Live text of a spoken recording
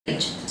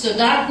So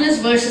darkness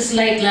versus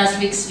light. Last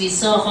week we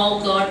saw how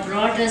God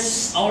brought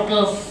us out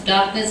of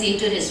darkness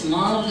into His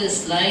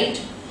marvelous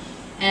light,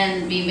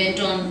 and we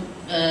went on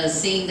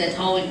saying that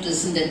how it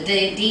is in the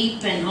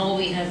deep and how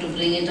we have to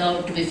bring it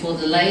out before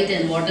the light,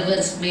 and whatever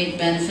is made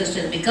manifest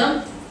has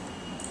become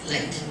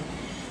light.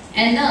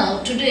 And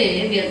now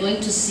today we are going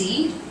to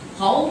see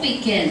how we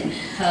can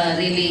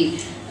really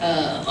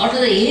out of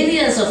the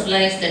areas of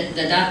life that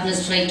the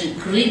darkness tried to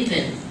creep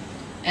in.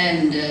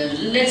 And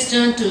let's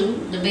turn to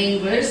the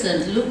main verse,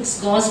 Luke's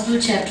Gospel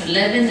chapter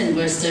 11 and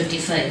verse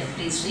 35.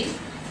 Please read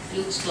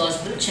Luke's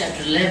Gospel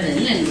chapter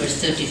 11 and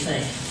verse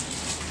 35.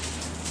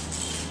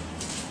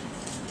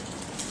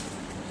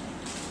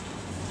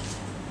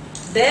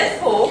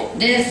 Therefore,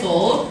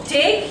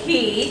 take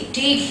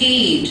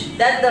heed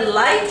that the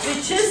light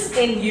which is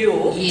in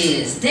you,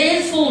 yes,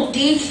 therefore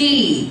take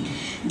heed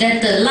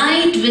that the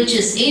light which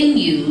is in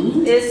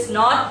you is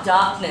not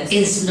darkness.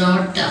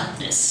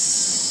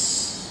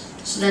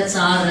 So that's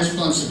our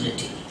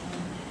responsibility.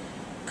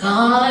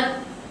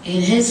 God,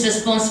 in His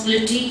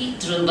responsibility,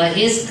 by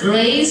His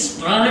grace,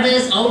 brought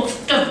us out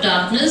of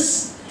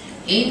darkness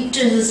into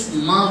His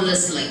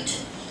marvelous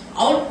light.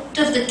 Out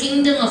of the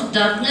kingdom of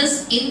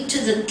darkness into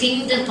the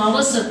kingdom,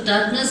 powers of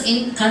darkness,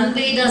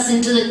 conveyed us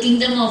into the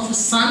kingdom of the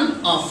Son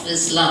of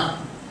His love.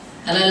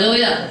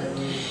 Hallelujah.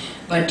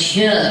 But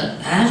here,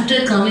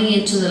 after coming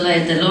into the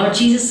light, the Lord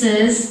Jesus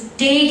says,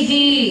 take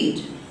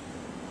heed.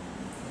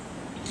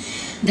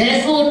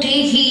 Therefore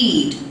take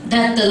heed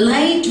that the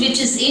light which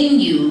is in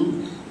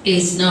you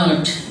is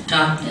not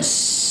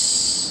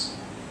darkness.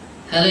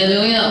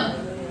 Hallelujah.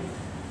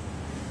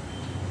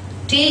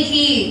 Take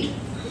heed.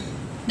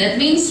 That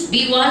means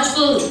be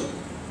watchful.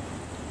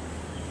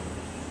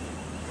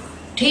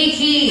 Take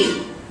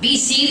heed. Be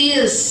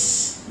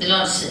serious, the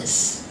Lord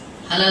says.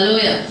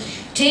 Hallelujah.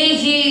 Take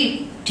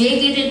heed.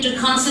 Take it into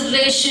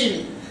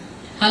consideration.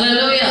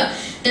 Hallelujah.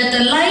 That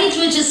the light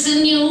which is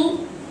in you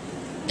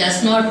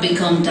does not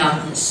become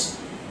darkness.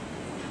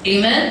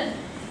 Amen.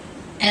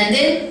 And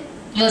then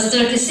verse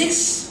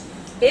 36.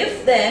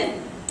 If then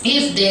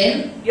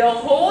your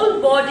whole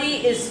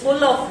body is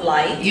full of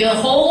light,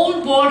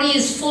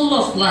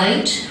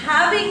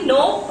 having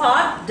no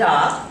part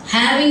dark,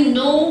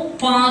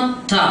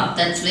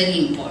 that's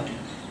very important.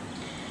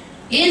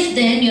 If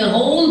then your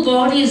whole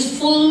body is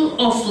full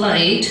of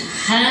light,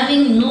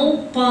 having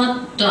no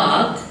part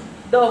dark,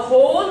 the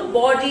whole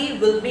body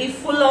will be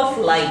full of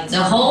light.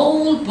 The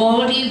whole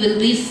body will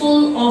be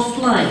full of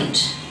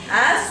light.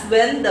 As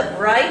when the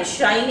bright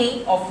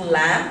shining of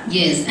lamp.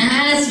 Yes,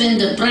 as when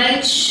the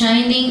bright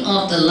shining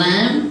of the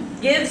lamp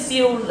gives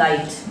you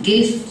light.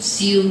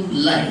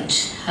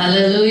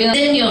 Hallelujah.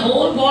 Then your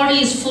whole body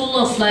is full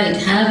of light,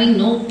 having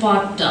no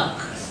part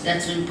dark.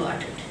 That's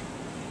important.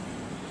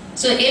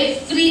 So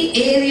every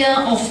area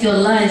of your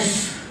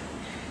life,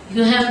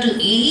 you have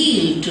to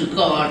yield to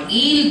God,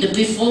 yield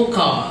before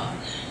God,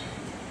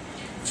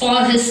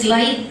 for His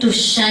light to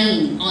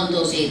shine on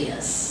those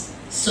areas,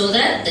 so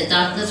that the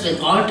darkness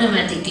will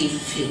automatically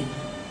flee.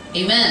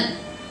 Amen.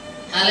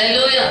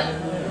 Hallelujah.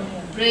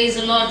 Praise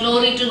the Lord.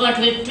 Glory to God.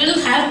 It will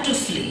have to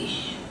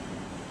flee.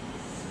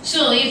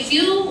 So if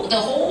the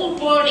whole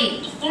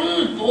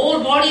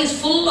body is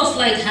full of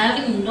light,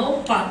 having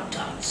no part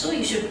dark, so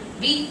you should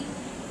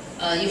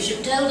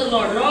tell the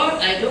Lord,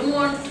 Lord, I do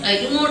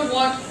not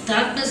want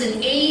darkness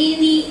in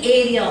any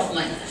area of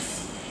my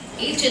life.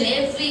 Each and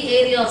every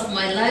area of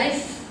my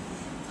life,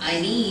 I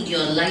need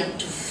your light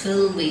to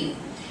fill me.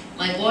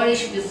 My body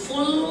should be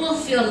full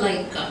of your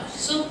light, God.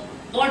 So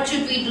what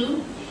should we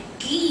do?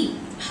 Keep,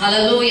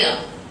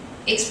 hallelujah,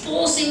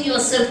 exposing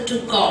yourself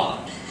to God,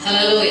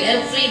 hallelujah,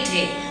 every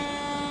day,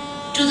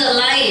 to the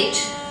light,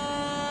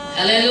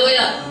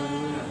 hallelujah.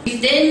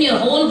 If then your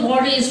whole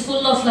body is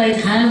full of light,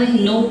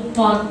 having no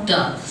part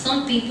dark.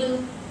 Some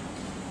people,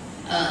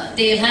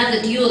 they have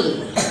the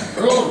dual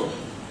role.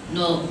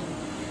 No,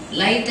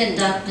 light and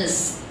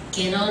darkness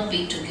cannot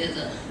be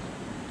together.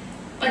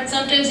 But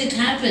sometimes it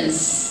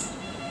happens.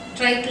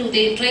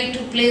 They try to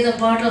play the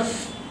part of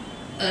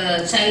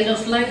child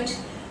of light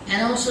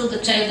and also the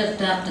child of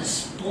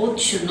darkness. Both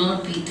should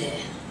not be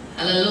there.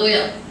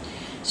 Hallelujah.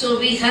 So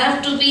we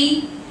have to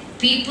be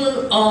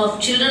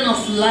children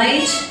of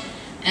light,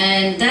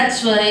 and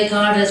that's why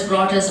God has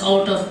brought us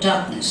out of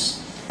darkness.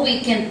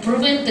 We can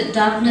prevent the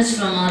darkness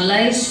from our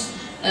lives,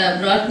 prevent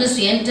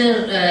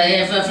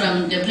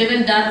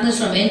darkness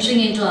from entering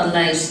into our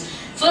lives.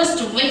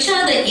 First, which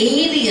are the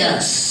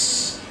areas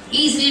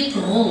easily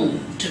prone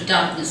to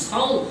darkness?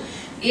 How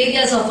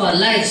areas of our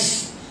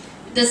lives?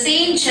 The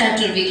same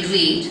chapter we'll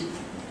read,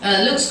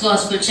 Luke's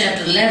Gospel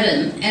chapter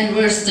 11 and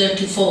verse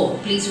 34.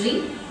 Please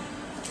read.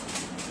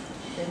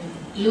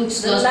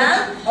 Luke's Gospel. The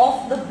lamp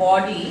of the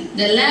body.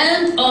 The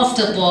lamp of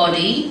the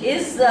body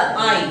is the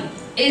eye.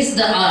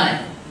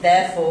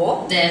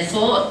 Therefore,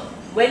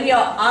 when your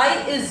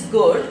eye is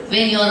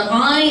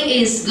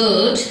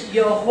good,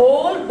 your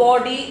whole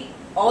body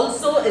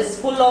also is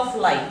full of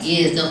light.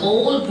 Yes, the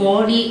whole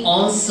body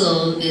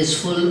also is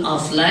full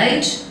of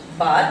light.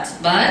 But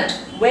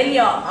when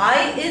your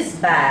eye is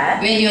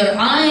bad, your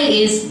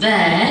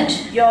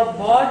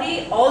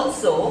body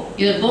also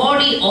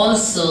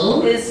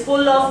is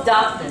full of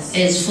darkness.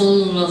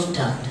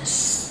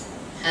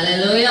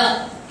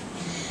 Hallelujah.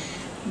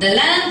 The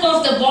lamp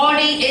of the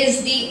body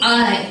is the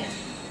eye.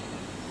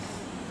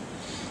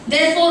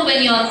 Therefore,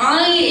 when your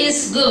eye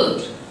is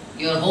good,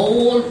 your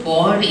whole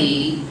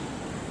body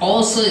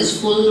also is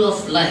full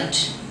of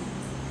light.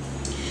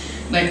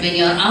 But when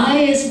your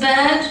eye is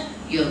bad,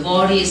 your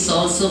body is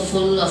also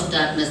full of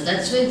darkness.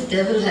 That's why the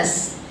devil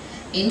has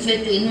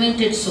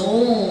invented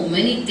so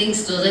many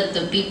things so that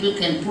the people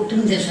can put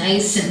in their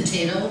eyes and,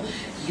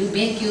 you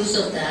make use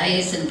of the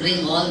eyes and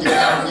bring all the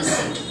darkness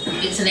into.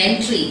 It's an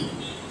entry.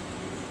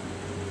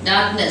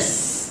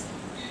 Darkness,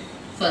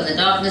 for the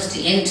darkness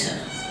to enter.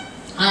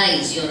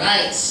 Eyes, your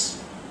eyes.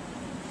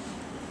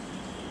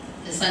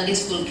 The Sunday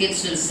school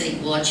kids will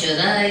sing, watch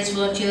your eyes,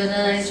 what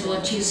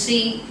you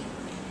see.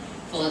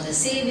 For the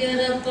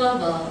Savior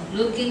above,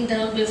 looking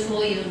down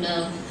before you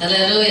now.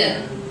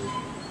 Hallelujah.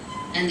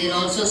 And they'll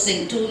also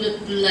sing, two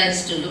little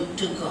eyes to look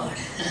to God.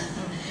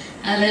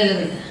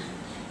 Hallelujah.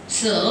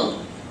 So,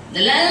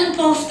 the lamp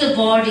of the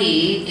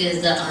body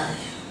is the eye.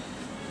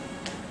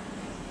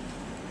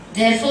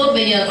 Therefore,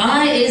 when your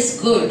eye is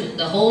good,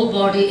 the whole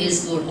body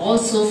is good,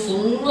 also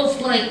full of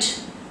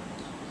light.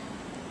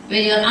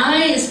 When your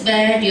eye is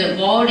bad, your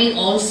body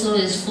also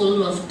is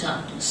full of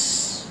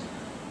darkness.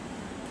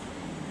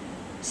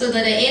 So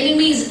that the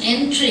enemy's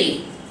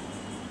entry,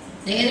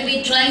 the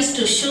enemy tries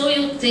to show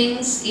you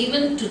things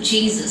even to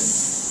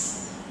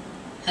Jesus.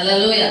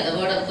 Hallelujah. The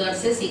word of God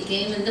says he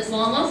came in the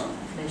form of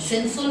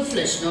sinful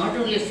flesh, not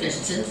only flesh,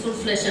 sinful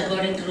flesh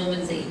according to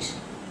Romans 8.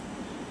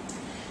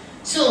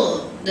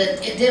 So the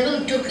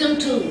devil took him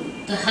to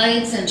the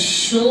heights and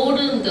showed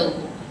him the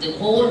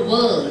whole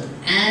world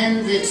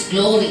and its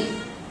glory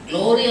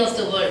of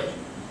the world,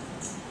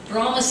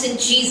 promising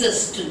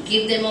Jesus to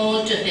give them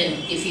all to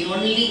him if he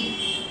only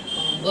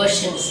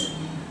worships him.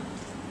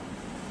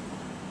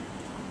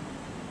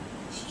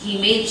 He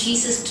made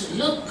Jesus to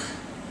look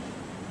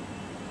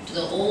to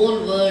the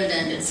whole world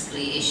and its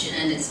creation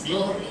and its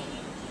glory.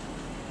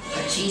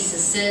 But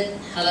Jesus said,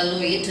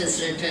 hallelujah, it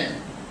is written,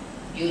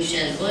 you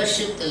shall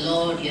worship the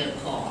Lord your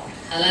God.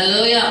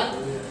 Hallelujah.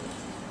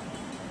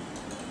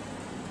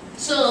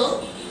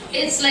 So,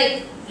 it's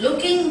like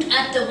looking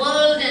at the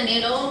world and,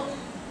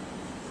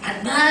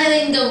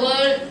 admiring the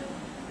world.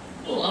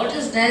 Oh, what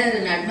is there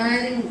in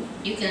admiring?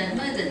 You can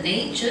admire the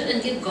nature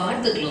and give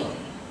God the glory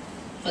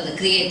for the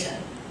Creator.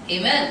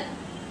 Amen.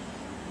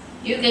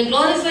 You can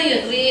glorify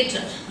your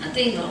Creator.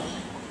 Nothing wrong.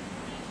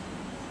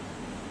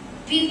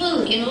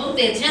 People,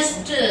 they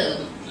just,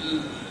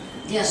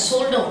 they are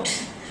sold out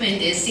when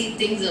they see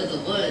things of the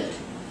world.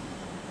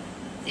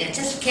 They are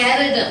just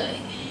carried away.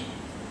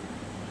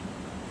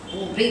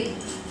 Oh, big,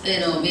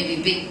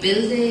 maybe big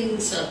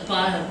buildings or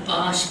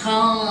posh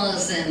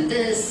cars and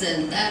this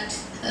and that.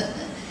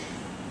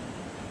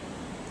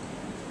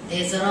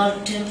 These are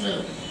all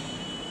temporal.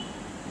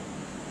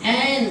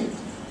 And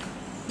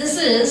this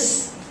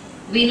is,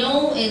 we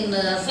know in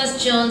 1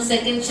 John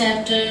 2nd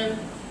chapter,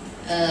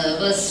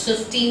 verse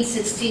 15,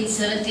 16,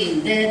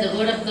 17, there the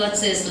word of God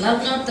says,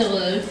 love not the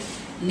world,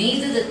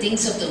 neither the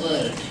things of the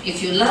world.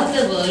 If you love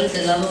the world,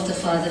 the love of the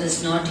Father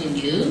is not in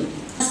you.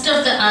 Lust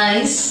of the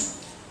eyes,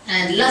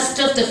 and lust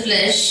of the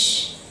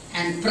flesh,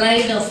 and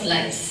pride of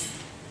life.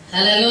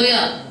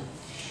 Hallelujah.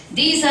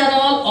 These are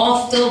all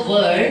of the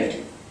world,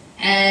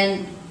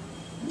 and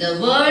the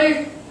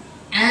world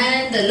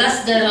and the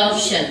lust thereof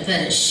shall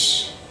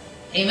perish.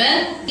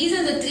 Amen. These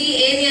are the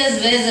three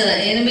areas where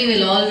the enemy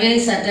will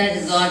always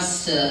attack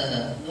God's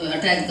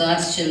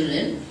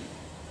children.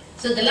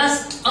 So the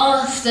lust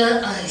of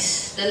the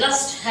eyes. The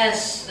lust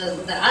has,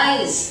 the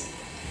eyes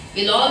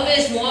will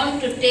always want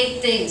to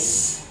take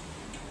things.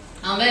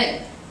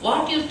 Amen.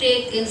 What you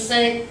take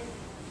inside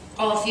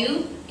of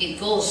you, it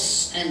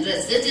goes and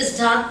rests. It is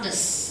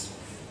darkness.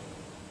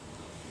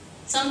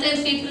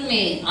 Sometimes people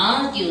may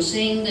argue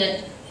saying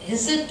that,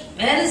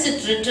 where is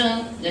it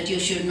written that you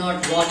should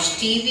not watch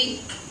TV?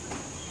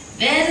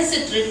 Where is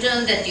it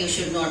written that you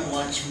should not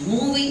watch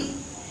movie?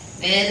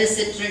 Where is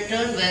it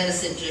written? Where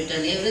is it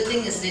written?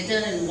 Everything is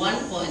written in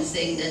one point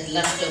saying that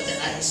lust of the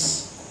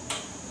eyes.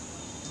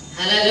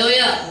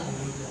 Hallelujah.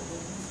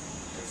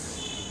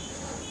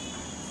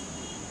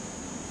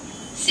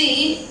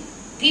 See,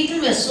 people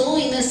were so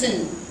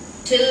innocent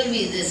till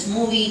this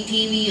movie,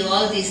 TV,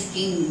 all these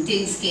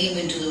things came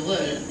into the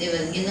world. They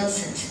were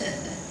innocent.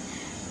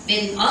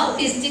 When all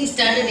these things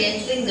started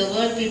entering the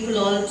world, people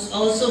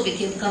also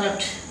became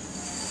corrupt.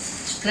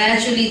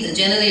 Gradually, the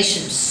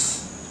generations.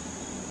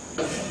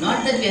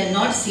 Not that we have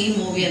not seen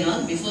movie and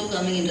all before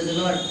coming into the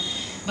Lord,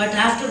 but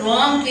after a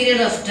long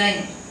period of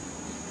time.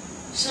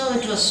 So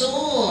it was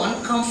so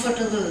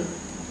uncomfortable.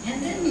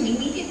 And then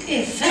immediately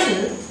I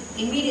felt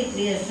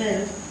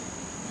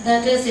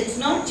that it's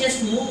not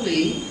just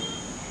movie,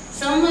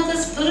 some other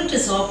spirit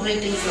is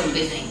operating from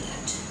behind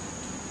that.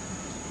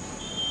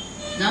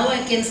 Now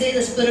I can say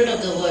the spirit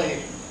of the world.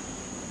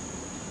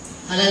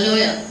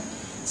 Hallelujah.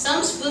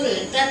 Some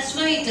spirit, that's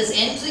why it is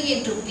entering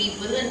into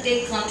people and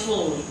take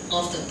control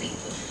of the people.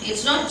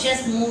 It's not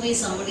just movies,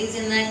 somebody's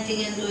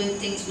enacting and doing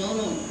things. No,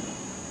 no, no.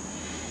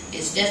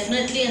 It's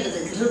definitely under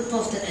the grip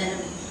of the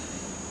enemy.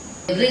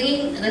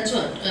 Bringing, that's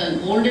what,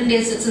 olden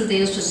days itself they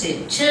used to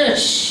say,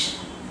 church,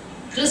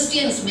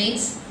 Christians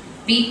means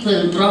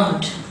people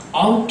brought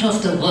out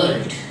of the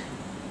world.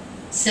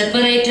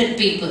 Separated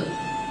people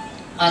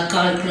are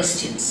called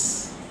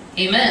Christians.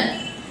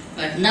 Amen.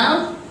 But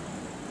now,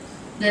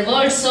 the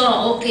world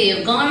saw, okay,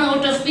 you've gone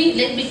out of me,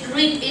 let me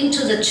creep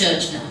into the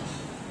church now.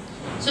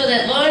 So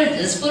the world,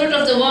 the spirit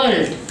of the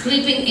world,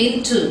 creeping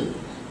into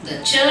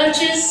the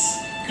churches,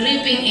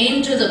 creeping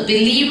into the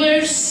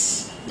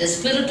believers, the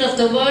spirit of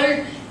the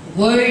world,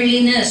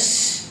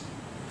 worldliness.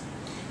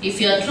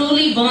 If you are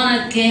truly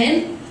born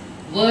again,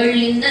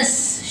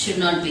 worldliness should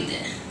not be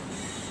there.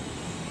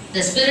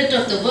 The spirit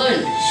of the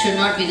world should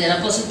not be there.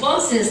 Apostle Paul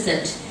says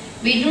that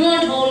we do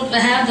not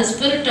have the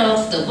spirit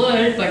of the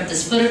world, but the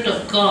spirit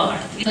of God.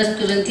 1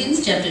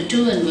 Corinthians chapter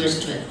 2 and verse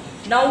 12.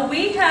 Now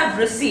we have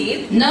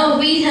received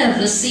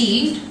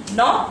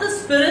not the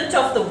spirit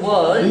of the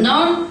world,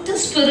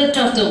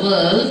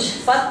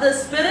 but the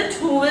Spirit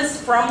who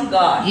is from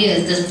God.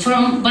 Yes,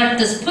 but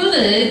the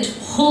Spirit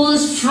who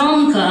is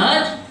from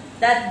God,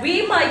 that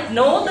we might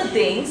know the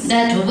things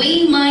that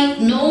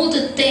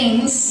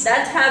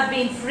have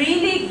been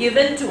freely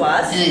given to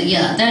us.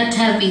 That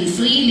have been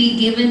freely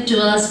given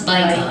to us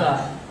by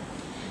God.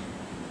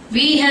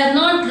 We have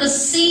not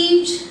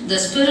received the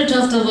spirit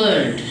of the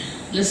world.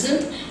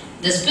 Listen,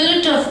 the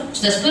spirit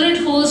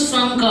who is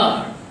from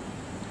God.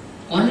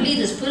 Only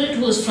the Spirit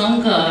who is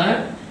from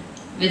God,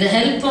 with the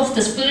help of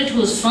the Spirit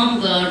who is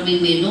from God, we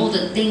may know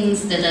the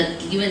things that are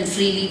given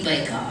freely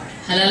by God.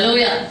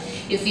 Hallelujah.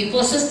 If you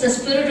possess the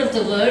spirit of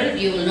the world,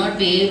 you will not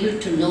be able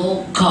to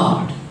know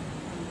God.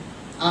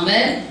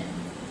 Amen.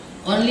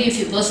 Only if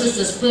you possess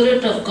the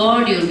Spirit of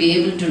God, you will be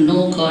able to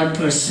know God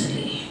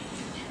personally.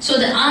 So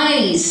the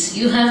eyes,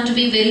 you have to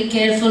be very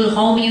careful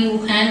how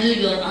you handle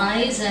your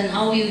eyes and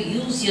how you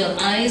use your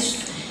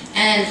eyes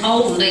and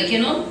how,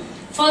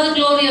 for the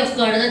glory of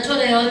God. That's what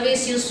I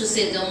always used to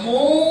say. The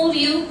more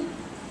you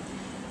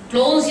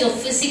close your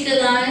physical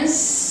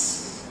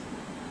eyes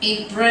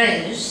in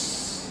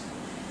prayers,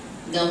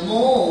 the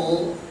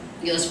more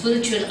your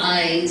spiritual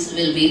eyes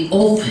will be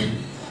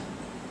open.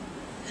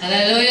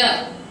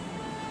 Hallelujah.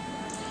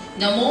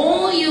 The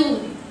more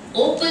you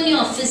open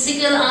your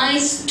physical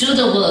eyes to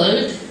the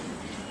world,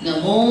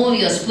 the more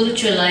your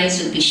spiritual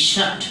eyes will be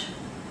shut.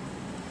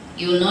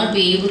 You will not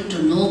be able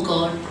to know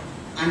God,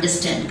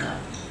 understand God.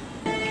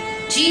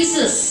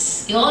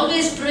 Jesus, he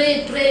always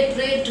prayed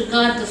to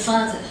God the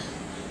Father.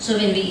 So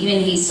when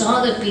he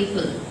saw the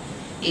people,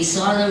 he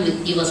saw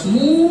them he was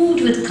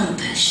moved with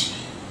compassion.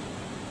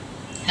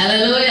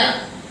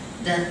 Hallelujah.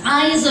 The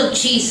eyes of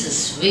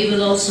Jesus we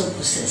will also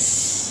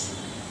possess.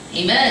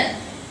 Amen.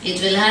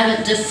 It will have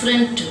a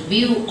different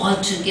view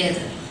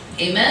altogether.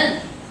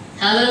 Amen.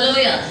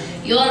 Hallelujah.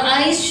 Your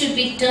eyes should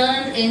be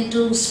turned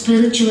into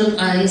spiritual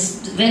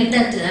eyes.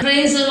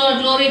 Praise the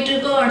Lord, glory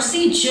to God.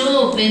 See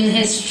Job in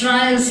his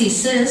trials, he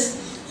says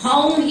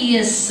how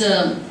he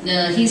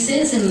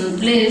says in a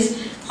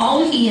place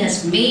how he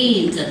has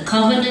made a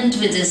covenant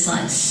with his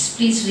eyes.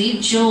 Please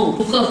read Job,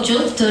 book of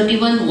Job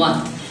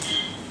 31:1.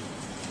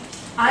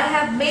 I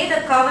have made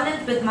a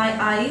covenant with my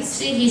eyes.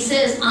 See, he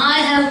says, I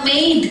have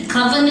made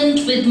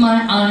covenant with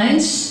my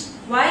eyes.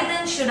 Why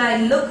then should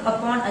I look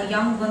upon a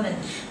young woman?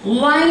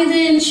 Why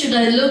then should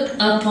I look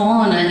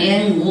upon a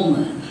young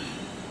woman?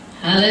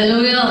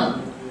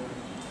 Hallelujah.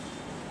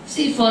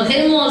 See, for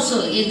him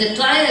also, in the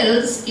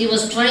trials, he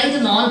was tried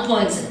in all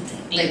points, I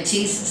think, like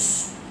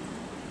Jesus.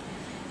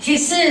 He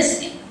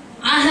says,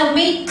 I have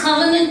made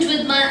covenant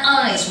with my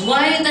eyes.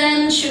 Why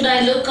then should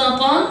I look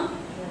upon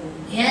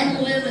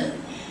young women?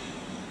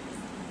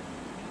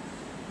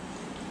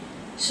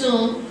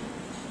 So,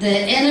 the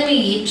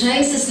enemy, he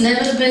tries his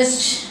level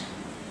best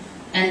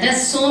and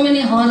does so many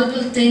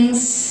horrible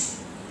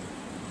things.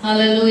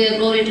 Hallelujah,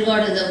 glory to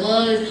God, in the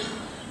world,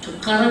 to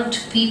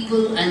corrupt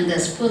people and the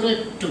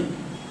spirit,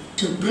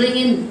 to bring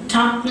in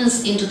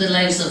darkness into the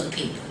lives of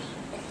people.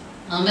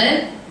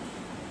 Amen?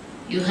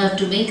 You have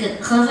to make a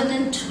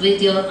covenant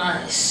with your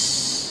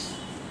eyes.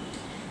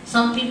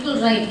 Some people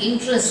write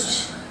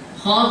interest,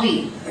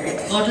 hobby.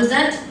 What is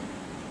that?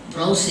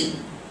 Browsing.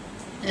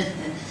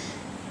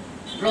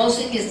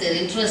 Browsing is their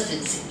interest,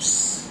 it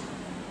seems.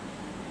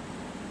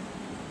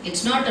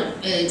 It's not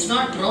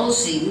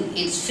browsing,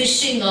 it's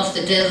fishing of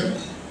the devil.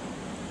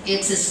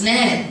 It's a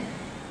snare.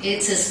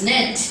 It's his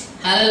net.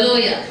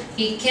 Hallelujah.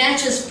 He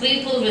catches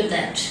people with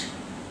that.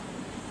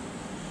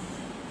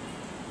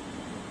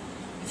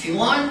 If you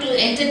want to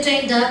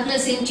entertain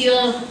darkness into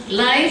your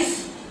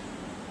life,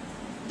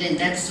 then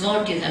that's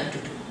what you have to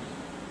do.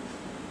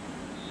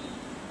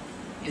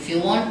 If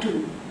you want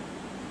to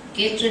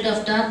get rid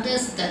of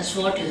darkness, that's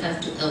what you have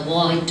to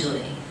avoid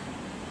doing.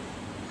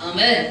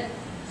 Amen.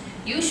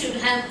 You should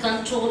have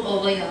control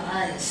over your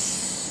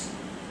eyes.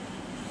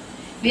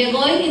 We are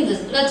going in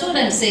this. That's what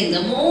I'm saying.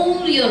 The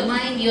more your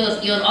mind,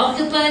 you're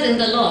occupied in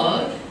the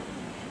Lord,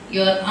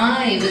 your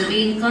eye will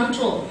be in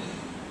control.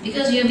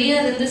 Because you're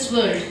here in this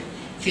world.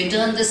 If you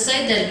turn this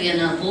side, there will be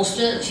an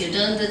poster. If you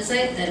turn that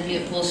side, there will be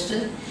a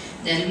poster.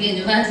 There will be an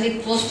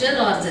evangelic poster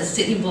or the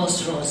city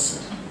poster also.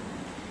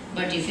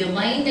 But if your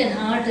mind and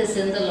heart is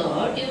in the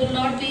Lord, you will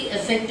not be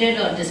affected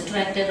or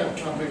distracted or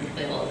troubled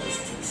by all these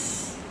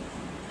things.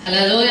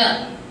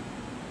 Hallelujah.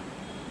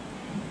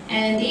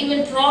 And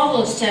even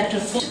Proverbs chapter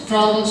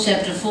 4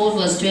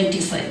 verse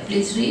 25.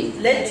 Please read.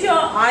 Let your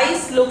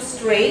eyes look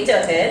straight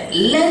ahead.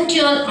 Let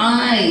your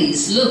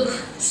eyes look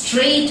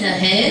straight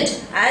ahead.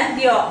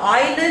 And your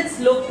eyelids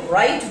look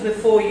right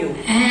before you.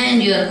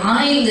 And your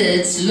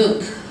eyelids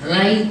look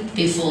right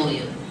before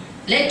you.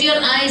 Let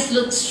your eyes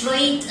look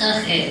straight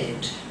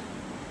ahead.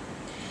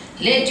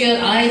 Let your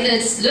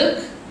eyelids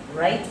look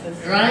right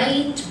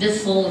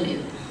before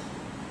you.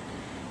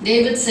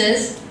 David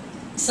says,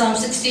 Psalm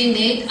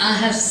 16:8, I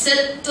have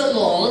set the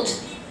Lord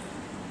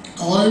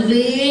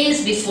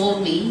always before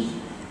me.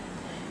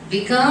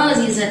 Because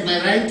He is at my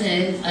right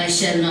hand, I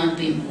shall not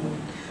be moved.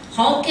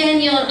 How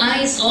can your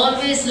eyes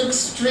always look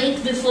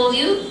straight before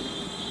you?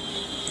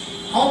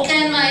 How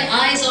can my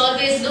eyes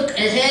always look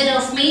ahead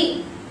of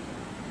me?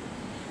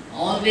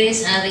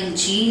 Always having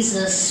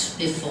Jesus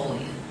before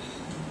you.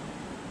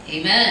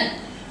 Amen.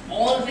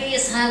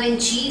 Always having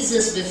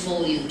Jesus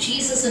before you.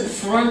 Jesus in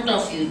front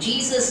of you.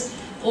 Jesus.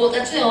 Oh,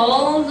 that's why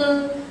all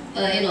the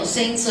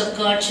saints of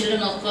God,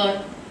 children of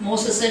God,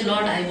 Moses said,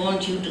 Lord, I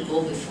want you to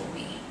go before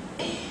me.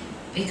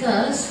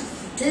 Because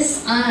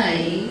this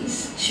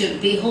eyes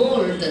should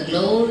behold the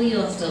glory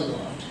of the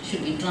Lord,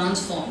 should be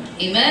transformed.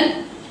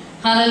 Amen.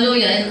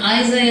 Hallelujah. In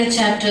Isaiah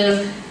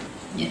chapter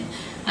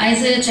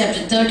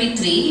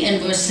 33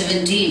 and verse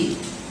 17.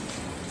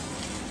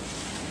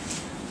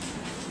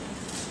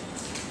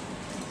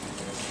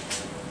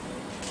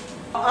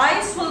 Your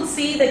eyes will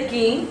see the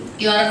King.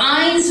 Your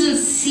eyes will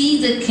see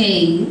the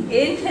King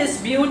in His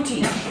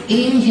beauty.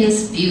 In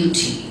His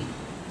beauty.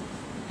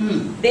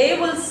 They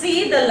will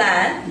see the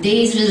land.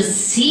 They will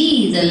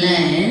see the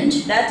land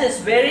that is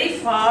very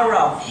far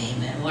off.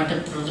 Amen. What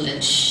a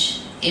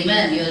privilege.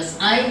 Amen. Your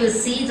eye will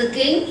see the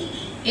King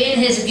in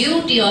His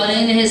beauty or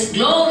in His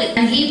glory.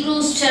 And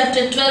Hebrews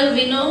chapter 12,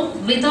 we know,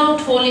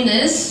 without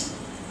holiness,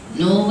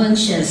 no one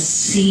shall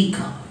see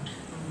God.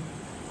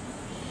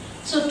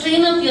 So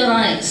train up your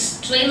eyes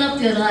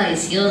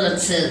here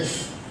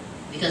itself,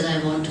 because I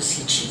want to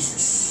see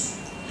Jesus.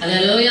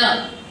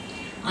 Hallelujah.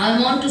 I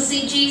want to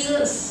see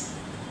Jesus.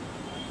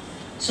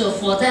 So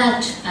for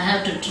that, I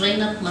have to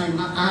train up my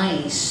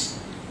eyes.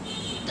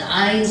 The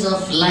eyes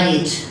of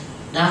light.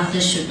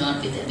 Darkness should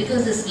not be there.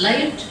 Because this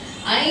light,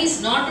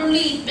 eyes, not only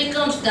it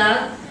becomes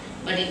dark,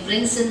 but it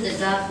brings in the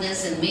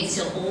darkness and makes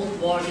your whole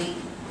body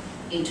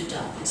into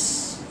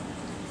darkness.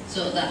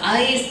 So the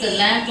eye is the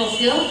lamp of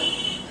your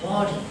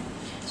body.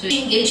 So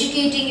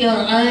educating your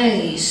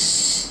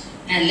eyes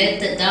and let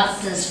the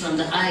darkness from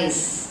the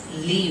eyes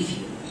leave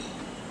you.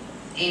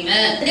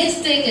 Amen. The next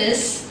thing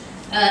is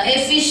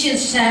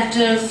Ephesians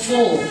chapter 4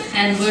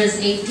 and verse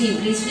 18.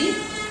 Please read.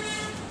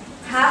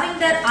 Having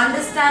their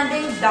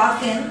understanding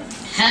darkened.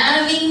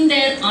 Having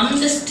their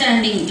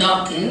understanding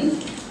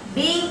darkened.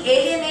 Being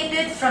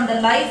alienated from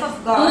the life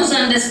of God. Whose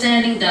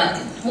understanding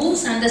darkened?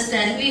 Whose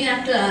understanding? We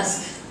have to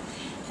ask.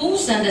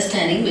 Whose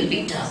understanding will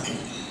be darkened?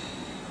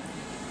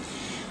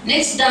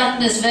 Next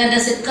darkness, where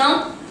does it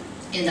come?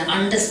 In the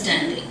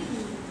understanding.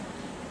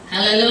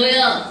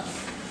 Hallelujah.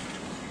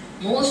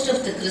 Most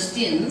of the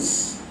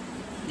Christians,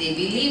 they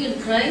believe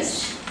in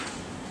Christ,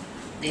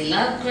 they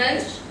love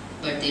Christ,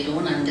 but they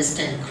don't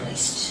understand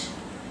Christ.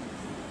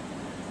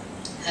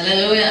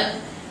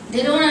 Hallelujah.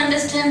 They don't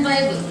understand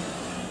Bible.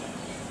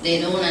 They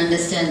don't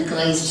understand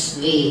Christ's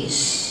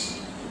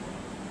ways.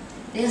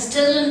 They are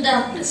still in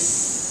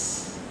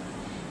darkness.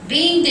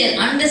 Being their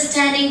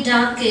understanding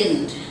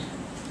darkened.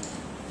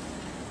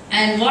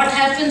 And what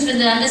happens when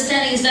the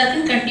understanding is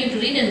darkened? Continue to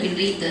read and we'll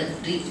read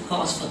the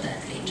cause for that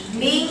later.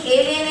 Being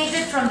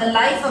alienated from the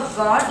life of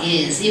God.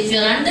 Yes, if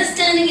your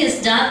understanding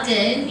is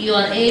darkened, you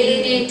are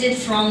alienated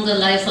from the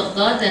life of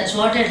God. That's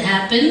what had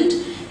happened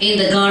in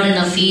the Garden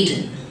of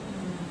Eden.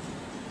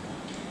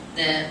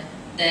 The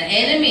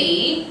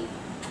enemy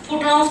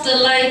put off the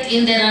light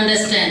in their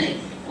understanding.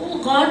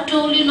 Oh, God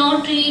told you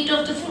not to eat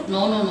of the fruit.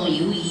 No,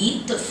 you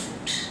eat the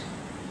fruit.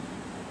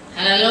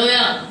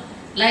 Hallelujah.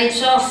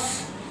 Lights off.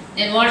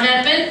 Then what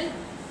happened?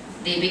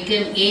 They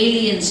became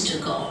aliens to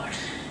God.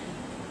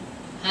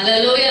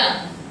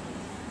 Hallelujah.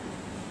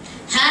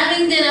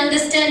 Having their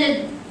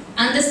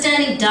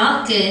understanding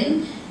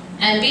darkened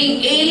and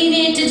being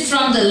alienated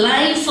from the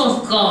life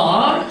of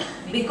God.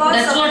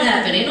 That's what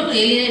happened.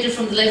 Alienated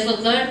from the life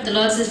of God. The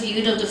Lord says, if you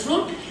eat of the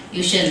fruit,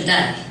 you shall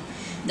die.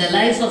 The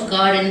life of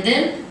God in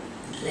them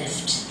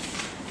left.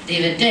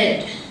 They were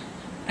dead.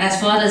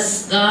 As far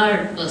as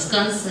God was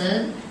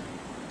concerned,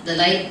 the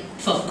life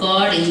of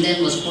God in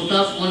them was put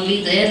off,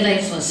 only their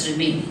life was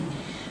remaining.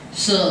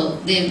 So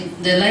they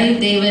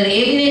were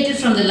alienated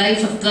from the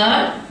life of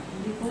God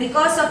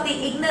because of the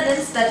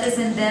ignorance that is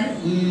in them.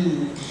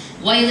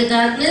 Why the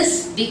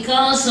darkness?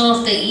 Because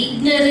of the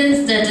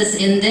ignorance that is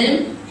in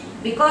them.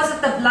 Because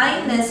of the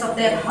blindness of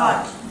their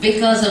heart.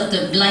 Because of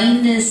the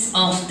blindness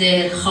of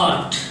their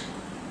heart.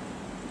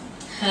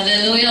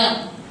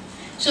 Hallelujah.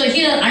 So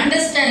here,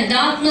 understand,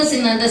 darkness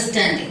in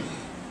understanding.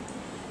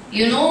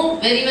 You know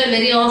very well,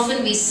 very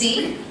often we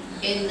see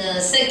in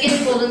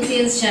 2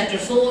 Corinthians chapter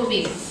 4,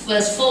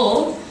 verse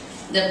 4,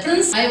 the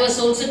prince, I was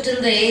also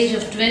till the age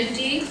of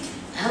 20,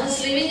 I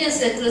was living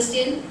as a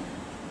Christian,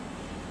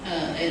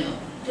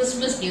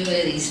 Christmas, New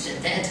Year, Easter,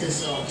 that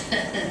is all.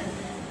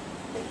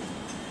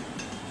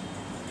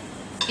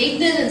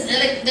 Ignorance,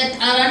 like that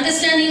our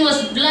understanding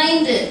was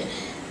blinded.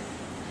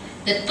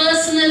 That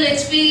personal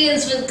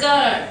experience with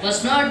God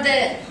was not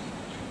there.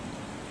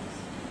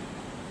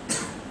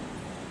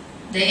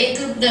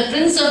 The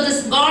prince of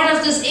this God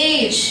of this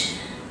age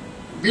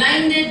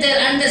blinded their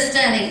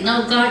understanding.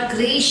 Now God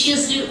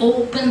graciously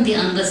opened the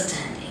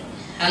understanding.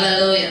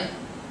 Hallelujah.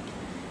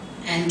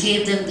 And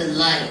gave them the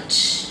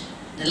light.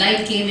 The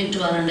light came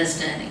into our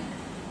understanding.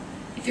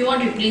 If you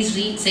want to, please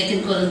read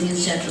 2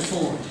 Corinthians chapter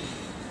 4.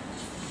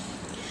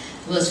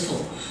 Verse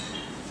 4.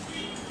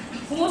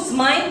 Whose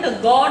mind the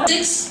God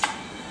 6.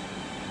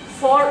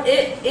 For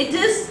it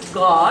is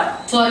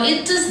God. For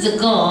it is the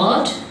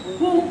God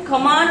who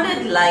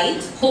commanded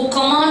light. Who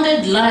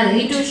commanded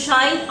light to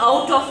shine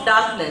out of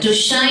darkness. To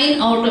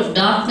shine out of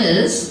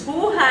darkness.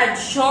 Who had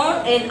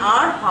shone in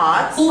our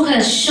hearts. Who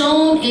has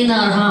shone in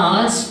our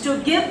hearts.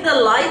 To give the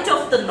light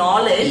of the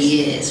knowledge.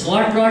 Yes.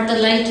 What brought the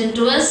light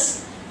into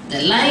us?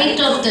 The light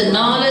of the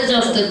knowledge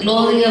of the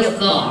glory of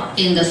God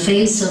in the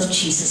face of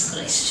Jesus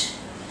Christ.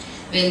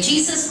 When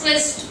Jesus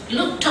Christ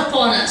looked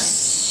upon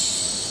us,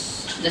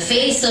 the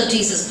face of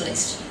Jesus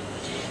Christ,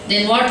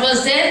 then what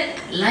was there?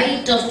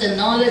 Light of the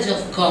knowledge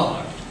of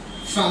God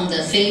from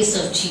the face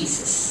of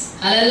Jesus.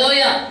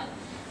 Hallelujah.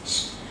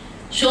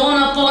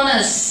 Shone upon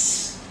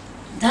us.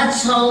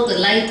 That's how the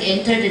light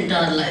entered into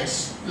our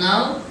lives.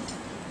 Now,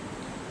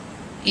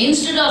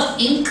 instead of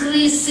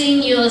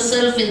increasing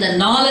yourself in the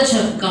knowledge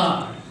of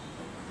God,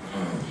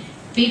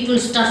 people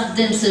stuff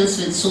themselves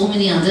with so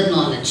many other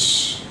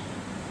knowledge.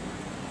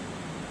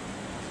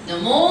 The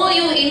more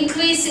you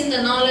increase in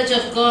the knowledge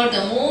of God,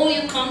 the more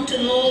you come to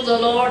know the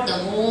Lord,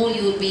 the more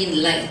you will be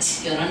in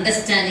light. Your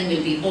understanding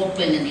will be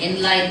open and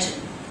enlightened.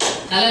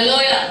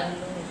 Hallelujah.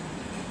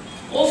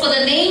 Oh, for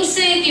the name's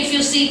sake, if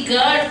you see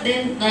God,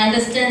 then the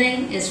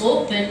understanding is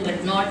open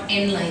but not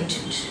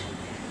enlightened.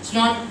 It's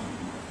not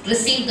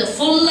received the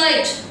full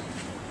light.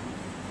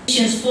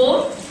 Ephesians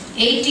 4,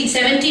 18,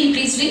 17,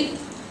 please read.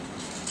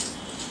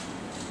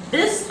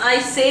 This I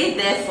say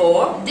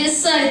therefore.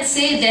 This I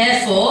say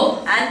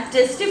therefore. And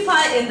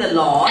testify in the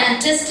Lord.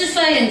 And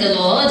testify in the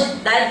Lord.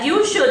 That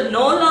you should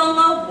no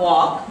longer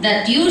walk.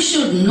 That you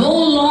should no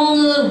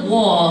longer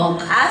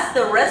walk. As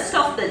the rest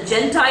of the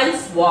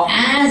Gentiles walk.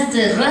 As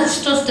the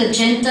rest of the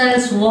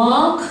Gentiles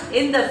walk.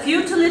 In the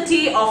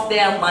futility of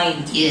their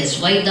mind.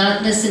 Yes, why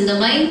darkness in the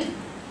mind?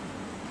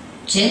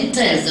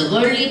 Gentiles, the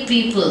worldly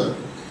people,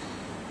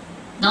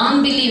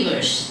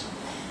 non-believers.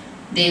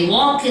 They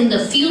walk in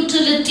the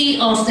futility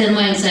of their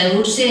minds. I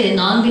would say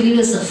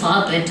non-believers are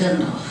far better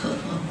now.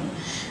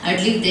 At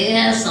least they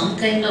have some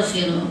kind of,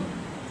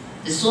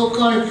 the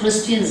so-called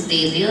Christians,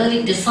 they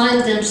really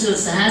defile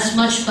themselves as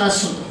much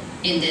possible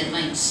in their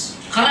minds.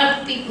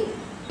 Corrupt people.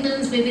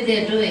 Maybe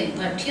they are doing,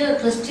 but here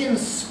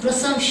Christians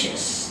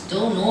presumptuous.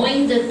 Though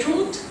knowing the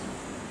truth,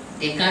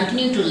 they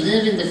continue to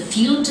live in the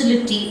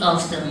futility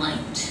of the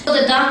mind. So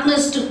the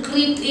darkness to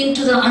creep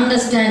into the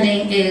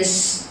understanding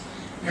is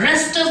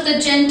rest of the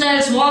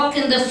Gentiles walk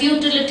in the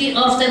futility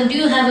of them. Do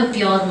you have a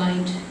pure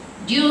mind?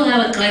 Do you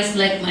have a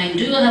Christ-like mind?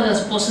 Do you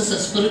possess a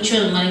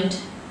spiritual mind?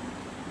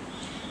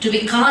 To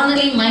be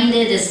carnally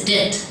minded is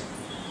death.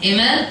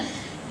 Amen?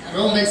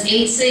 Romans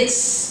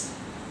 8:6.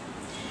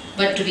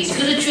 But to be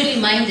spiritually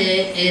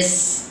minded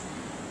is,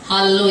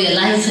 hallelujah,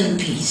 life and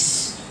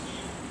peace.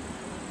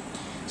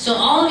 So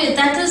always,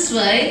 that is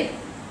why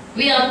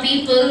we are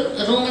people,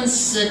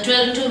 Romans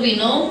 12:2 we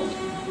know,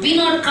 be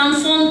not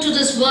conformed to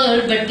this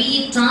world, but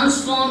be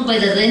transformed by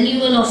the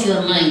renewal of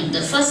your mind.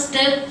 The first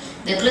step,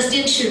 the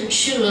Christian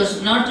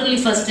should not only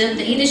first step,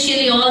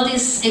 initially all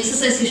these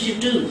exercises you should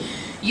do.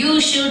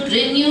 You should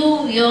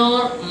renew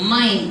your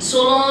mind.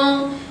 So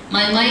long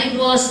my mind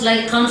was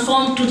like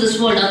conformed to this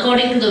world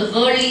according to the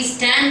worldly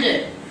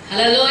standard.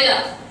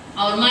 Hallelujah.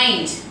 Our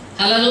mind.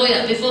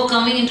 Hallelujah. Before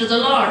coming into the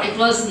Lord, it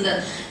was in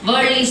the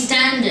worldly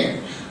standard.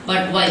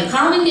 But while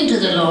coming into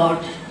the Lord,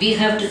 we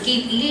have to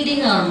keep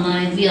leading our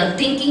mind. Our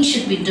thinking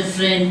should be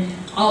different.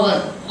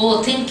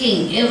 Our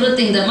thinking,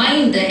 everything, the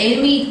mind, the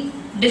enemy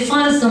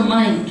defiles the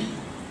mind.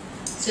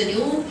 So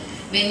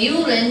when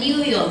you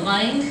renew your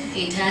mind,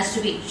 it has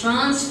to be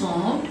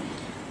transformed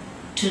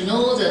to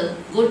know the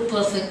good,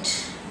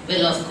 perfect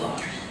will of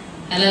God.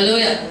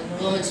 Hallelujah.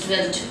 Romans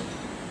 12:2.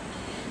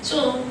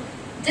 So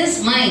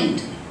this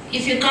mind,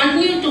 if you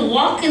continue to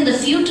walk in the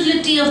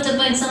futility of the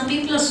mind, some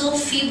people are so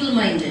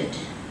feeble-minded.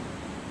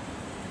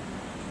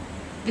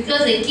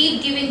 Because they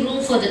keep giving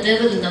room for the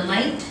devil in the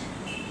mind,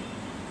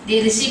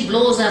 They receive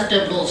blows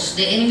after blows.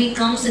 The enemy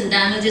comes and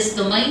damages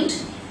the mind.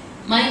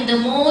 The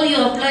more you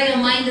apply your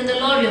mind in the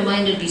Lord, your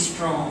mind will be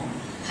strong.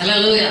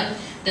 Hallelujah.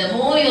 The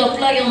more you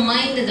apply your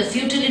mind in the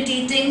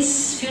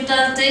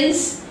futile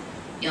things,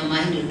 your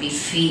mind will be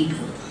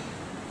feeble.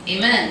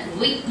 Amen.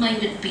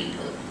 Weak-minded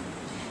people.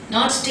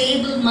 Not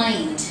stable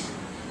mind.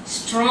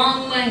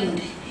 Strong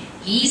mind.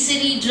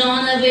 Easily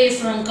drawn away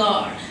from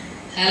God.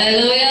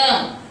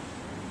 Hallelujah.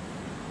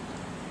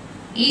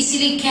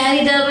 Easily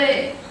carried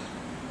away.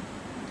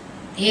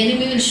 The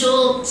enemy will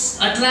show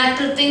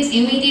attractive things,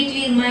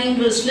 immediately mind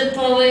will slip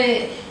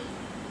away.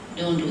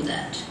 Don't do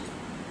that.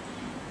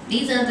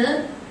 These are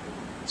the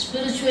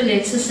spiritual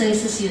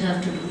exercises you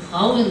have to do.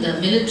 How in the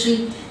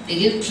military they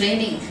give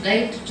training,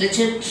 right?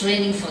 Rigid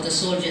training for the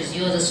soldiers.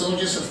 You are the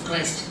soldiers of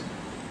Christ.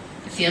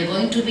 If you are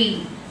going to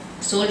be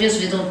soldiers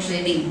without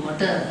training,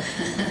 what a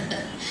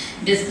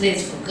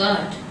disgrace for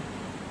God.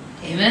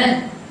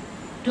 Amen.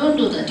 Don't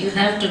do that. You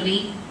have to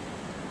be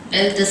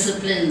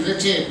well-disciplined,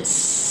 rigid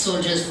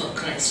soldiers for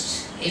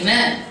Christ.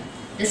 Amen.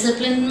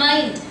 Disciplined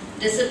mind,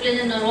 discipline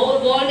in our whole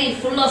body,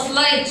 full of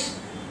light,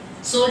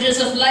 soldiers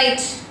of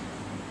light.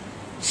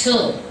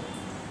 So,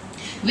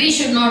 we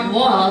should not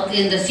walk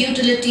in the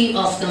futility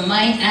of the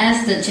mind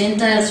as the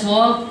Gentiles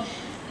walk.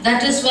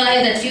 That is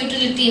why that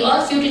futility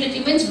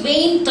means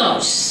vain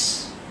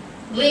thoughts,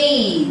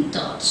 vain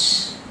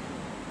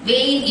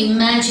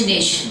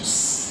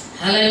imaginations.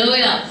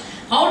 Hallelujah.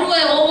 How do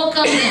I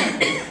overcome them?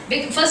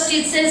 First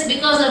it says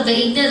because of the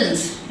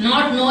ignorance,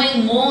 not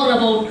knowing more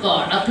about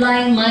God,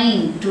 applying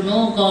mind to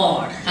know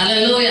God.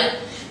 Hallelujah.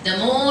 The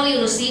more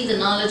you receive the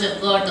knowledge of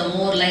God, the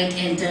more light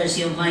enters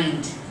your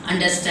mind,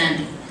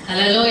 understanding.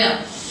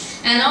 Hallelujah.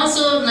 And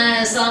also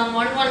Psalm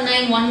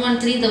 119,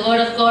 113, the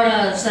word of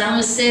God,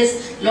 psalmist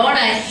says, Lord,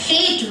 I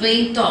hate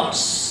vain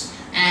thoughts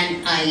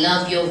and I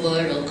love your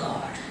word, O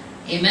God.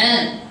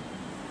 Amen.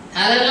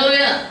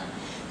 Hallelujah.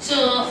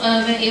 So,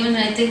 even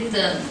I think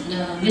the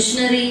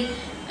missionary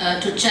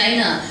to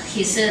China,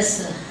 he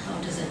says,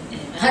 what is that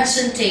name?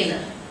 Hudson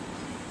Taylor.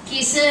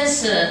 He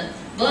says,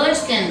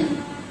 birds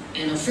can,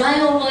 fly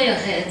over your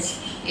heads.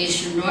 It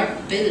should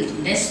not build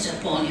nest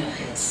upon your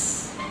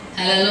heads.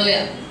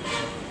 Hallelujah.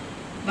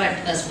 But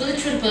a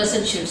spiritual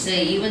person should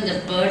say, even the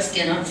birds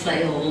cannot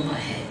fly over my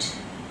head.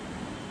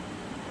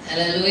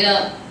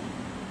 Hallelujah.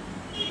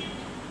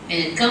 When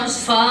it comes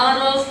far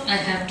off, I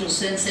have to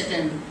sense it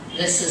and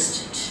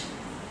resist it.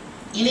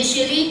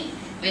 Initially,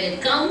 when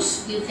it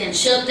comes, you can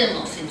shut them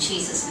off in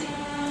Jesus' name.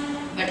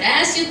 But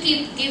as you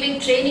keep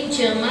giving training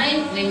to your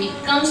mind, when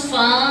it comes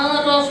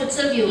far off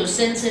itself, you will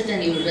sense it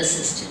and you will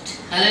resist it.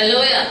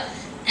 Hallelujah.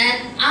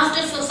 And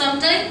after for some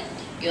time,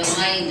 your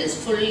mind is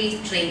fully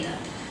trained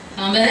up.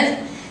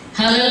 Amen.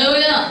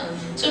 Hallelujah.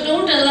 So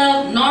don't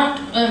allow,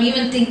 not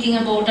even thinking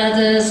about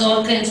others,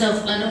 all kinds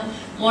of,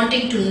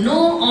 wanting to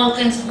know all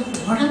kinds of,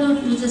 what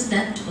about this,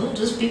 that,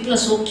 those people are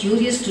so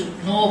curious to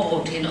know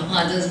about,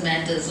 others'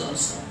 matters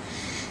also.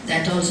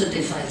 That also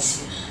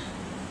defiles you.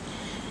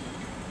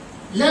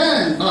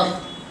 Learn or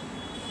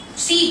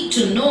seek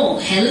to know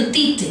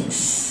healthy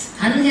things,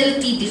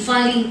 unhealthy,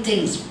 defiling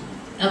things,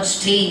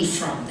 abstain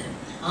from them.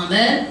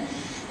 Amen.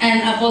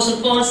 And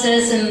Apostle Paul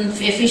says in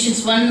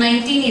Ephesians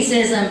 1:19, he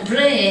says, I'm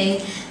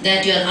praying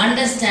that your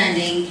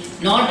understanding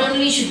not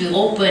only should be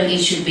open, it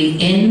should be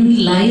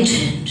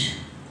enlightened.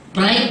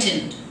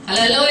 Brightened.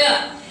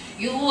 Hallelujah.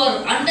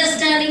 Your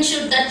understanding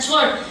should, that's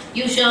what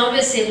you should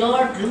always say,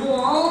 Lord, remove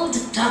all the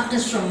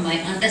darkness from my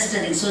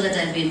understanding so that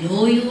I may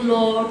know you,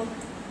 Lord.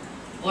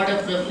 What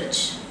a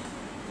privilege.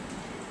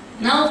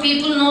 Now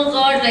people know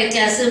God like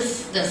as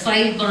if the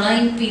 5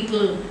 blind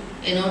people,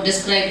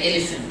 described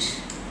elephant.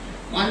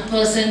 One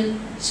person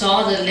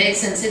saw the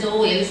legs and said,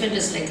 oh, elephant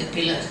is like a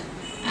pillar.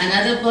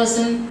 Another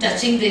person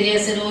touching the hair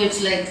said, oh,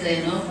 it's like,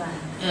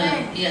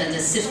 the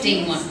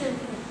sifting one.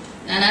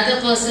 Another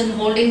person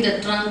holding the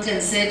trunk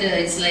and said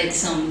it's like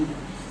some,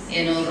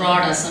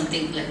 rod or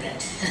something like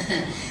that.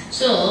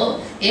 So,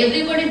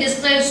 everybody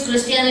describes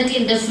Christianity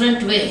in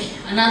different way.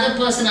 Another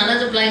person,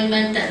 another blind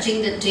man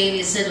touching the tail,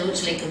 he said, oh,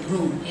 it's like a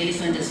broom.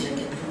 Elephant is like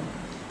a broom.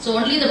 So,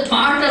 only the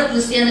part of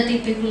Christianity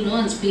people know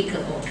and speak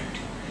about it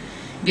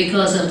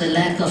because of the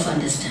lack of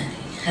understanding.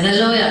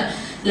 Hallelujah.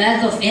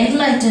 Lack of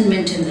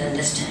enlightenment in the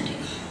understanding.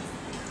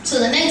 So,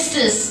 the next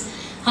is,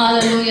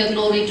 hallelujah,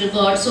 glory to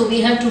God. So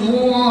we have to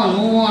move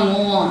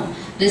on,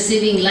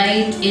 receiving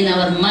light in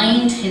our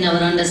mind, in our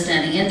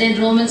understanding. And then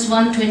Romans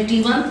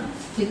 1:21,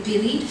 quickly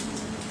read.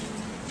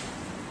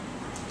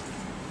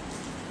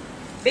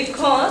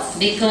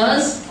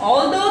 Because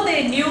although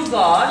they knew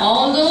God,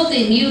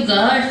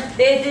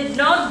 they did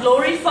not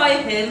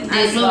glorify Him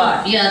as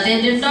God. Yeah,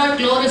 they did not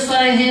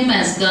glorify Him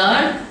as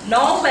God.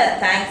 Nor were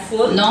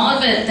thankful.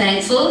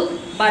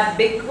 But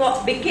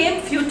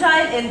became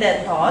futile in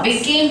their thoughts.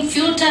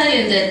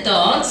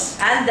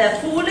 And their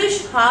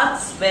foolish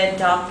hearts were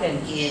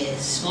darkened.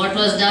 Yes. What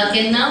was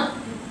darkened now?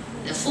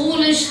 The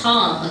foolish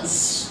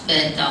hearts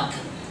were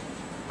darkened.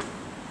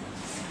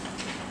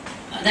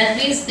 That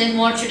means then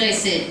what should I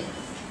say?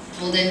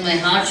 Oh, then my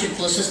heart should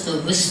possess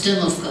the wisdom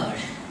of God.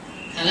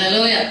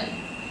 Hallelujah.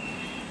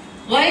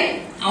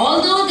 Why?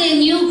 Although they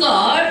knew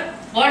God,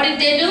 what did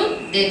they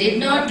do? They did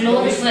not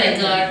glorify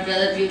God.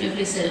 Brother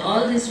beautifully said,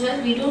 all this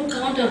while we don't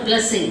count our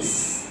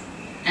blessings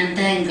and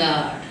thank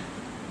God.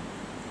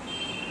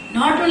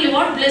 Not only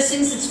what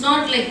blessings, it's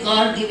not like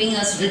God giving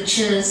us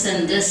riches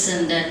and this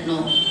and that,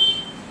 no.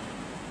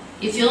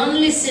 If you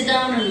only sit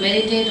down and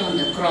meditate on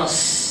the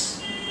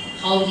cross,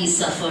 how He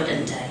suffered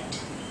and died.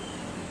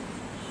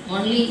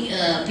 Only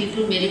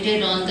people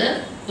meditate on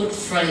the Good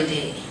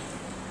Friday.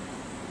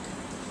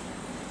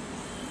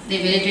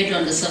 They meditate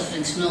on the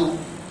sufferings. No.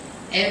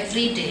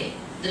 Every day.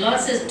 The Lord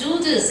says, do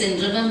this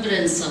in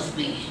remembrance of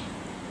me.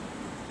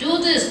 Do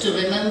this to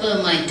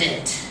remember my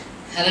death.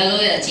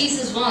 Hallelujah.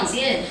 Jesus wants,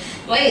 yeah.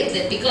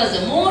 Why? Because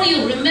the more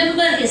you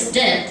remember His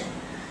death,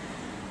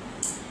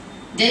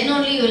 then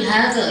only you will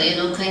have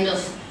the, kind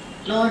of,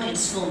 Lord,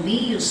 it's for me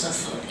you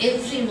suffered.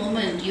 Every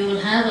moment you will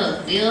have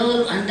a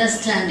real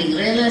understanding,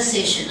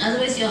 realization.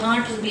 Otherwise your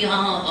heart will be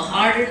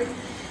hardened.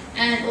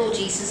 And, oh,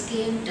 Jesus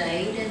came,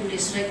 died and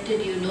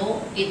resurrected, it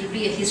will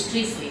be a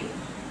history for you.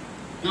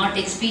 Not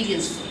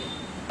experience for you.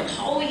 But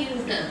how you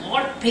would have,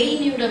 what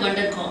pain you would have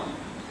undergone.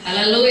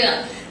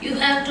 Hallelujah. You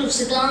have to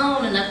sit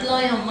down and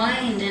apply your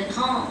mind and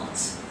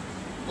hearts.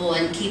 Oh,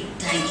 and keep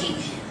thanking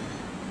Him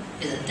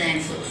with a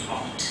thankful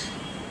heart.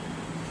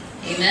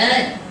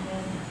 Amen.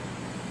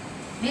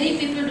 Many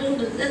people don't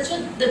do. That's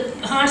what the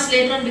hearts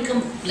later on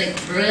become like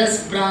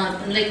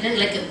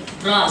like a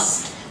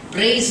brass,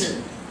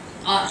 brazen,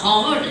 or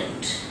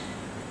hardened.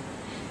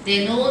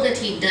 They know that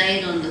He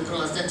died on the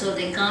cross. That's why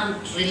they can't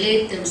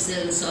relate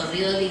themselves or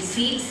really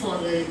feel for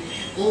it.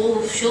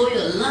 Oh, show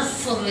your love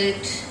for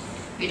it.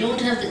 We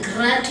don't have the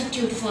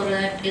gratitude for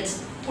it.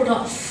 It's put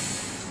off.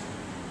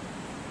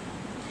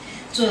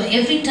 So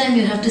every time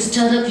you have to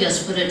stir up your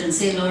spirit and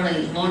say, Lord,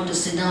 I want to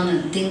sit down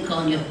and think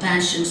on your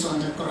passions on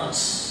the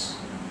cross.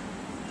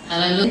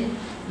 Hallelujah.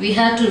 We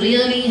have to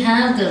really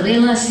have the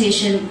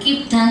realization,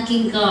 keep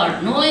thanking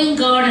God, knowing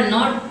God and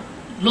not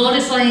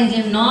glorifying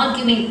Him, not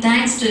giving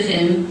thanks to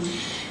Him,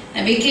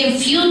 and became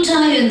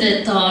futile in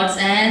their thoughts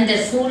and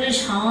their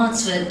foolish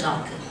hearts were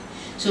darkened.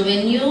 So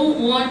when you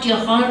want your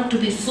heart to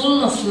be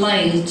full of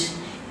light,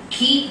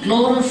 keep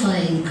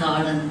glorifying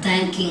God and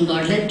thanking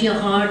God. Let your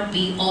heart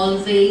be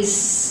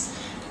always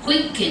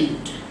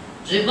quickened,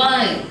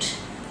 revived,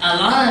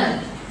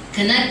 alive,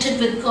 connected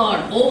with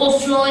God,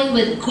 overflowing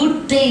with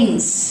good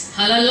things.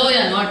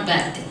 Hallelujah, not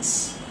bad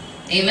things.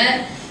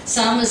 Amen.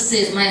 Psalmist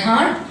says, my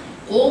heart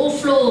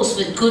overflows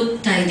with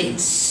good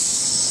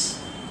tidings.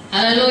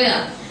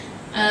 Hallelujah.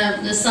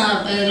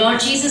 Lord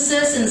Jesus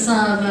says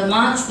in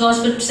Mark's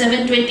Gospel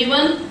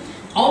 7:21,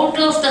 out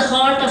of the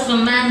heart of a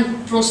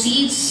man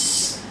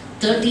proceeds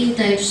 13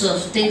 types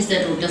of things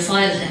that would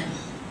defile him.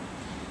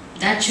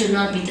 That should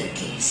not be the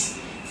case.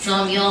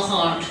 From your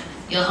heart,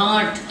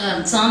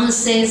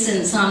 Psalmist says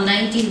in Psalm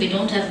 19, we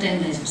don't have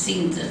time, I'm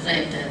seeing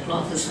the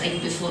clock is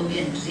right before me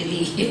and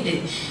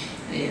really,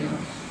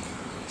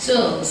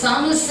 So,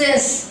 Psalmist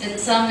says in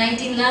Psalm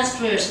 19, last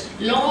verse,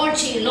 Lord,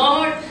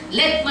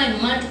 let my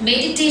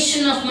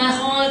meditation of my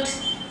heart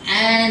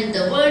and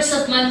the words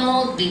of my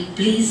mouth be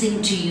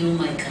pleasing to you,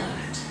 my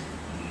God.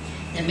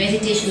 The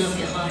meditation of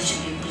your heart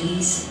should be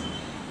pleasing.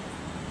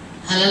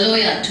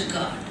 Hallelujah to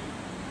God.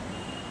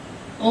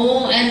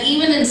 Oh, and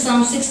even in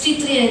Psalm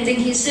 63, I think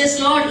he says,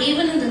 Lord,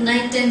 even in the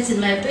night times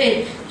in my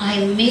bed,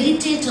 I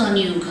meditate on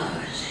you,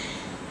 God.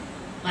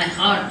 My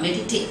heart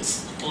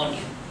meditates upon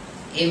you.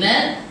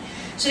 Amen.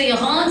 So your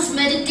heart's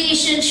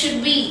meditation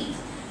should be,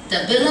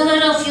 the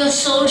beloved of your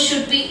soul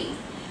should be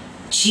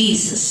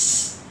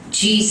Jesus,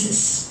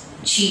 Jesus,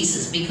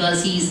 Jesus,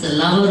 because He is the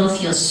lover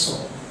of your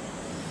soul.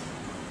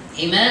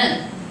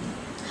 Amen.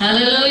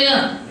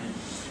 Hallelujah.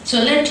 So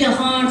let your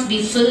heart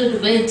be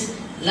filled with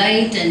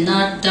light and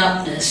not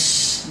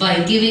darkness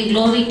by giving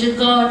glory to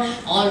God,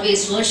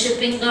 always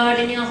worshipping God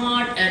in your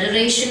heart,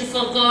 adoration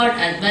for God,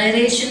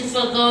 admiration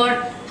for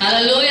God.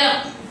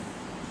 Hallelujah.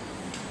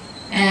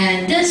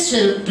 And this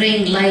will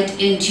bring light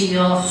into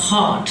your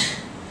heart.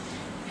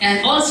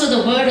 And also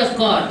the word of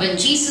God. When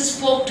Jesus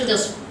spoke to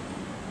the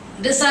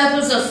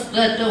disciples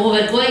who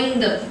were going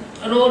the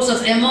roads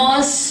of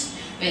Emmaus,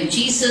 when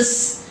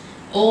Jesus,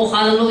 oh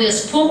hallelujah,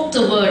 spoke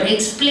the word,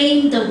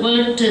 explained the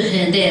word to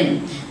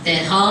them,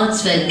 their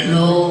hearts were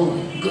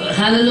glowing.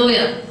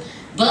 Hallelujah.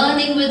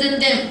 Burning within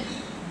them.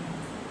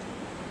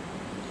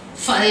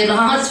 Their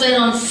hearts were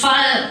on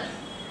fire.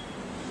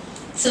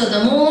 So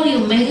the more you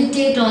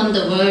meditate on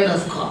the word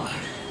of God,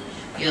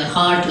 your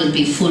heart will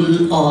be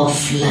full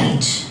of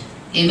light.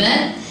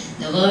 Amen.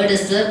 The word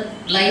is the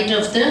light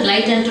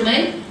unto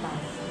my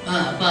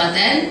path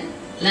and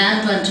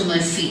lamp unto my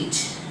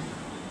feet.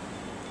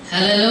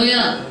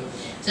 Hallelujah.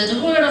 So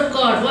the word of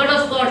God,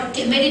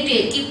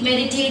 meditate, keep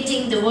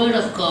meditating the word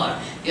of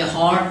God. Your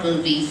heart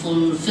will be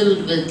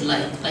filled with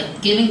light. By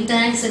giving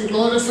thanks and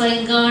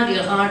glorifying God,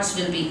 your hearts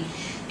will be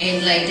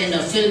enlightened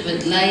or filled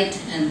with light,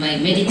 and by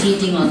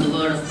meditating on the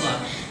word of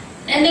God.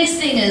 And next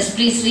thing is,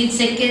 please read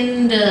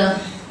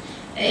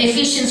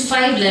Ephesians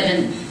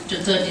 5:11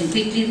 to 13.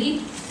 Quickly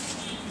read.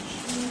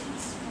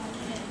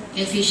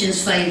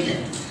 Ephesians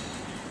 5:11.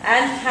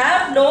 and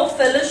have no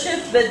fellowship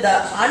with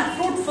the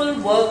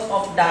unfruitful work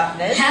of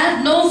darkness,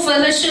 Have no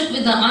fellowship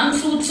with the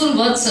unfruitful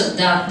works of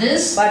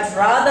darkness, but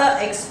rather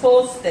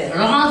expose them.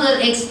 rather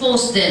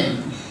expose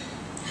them.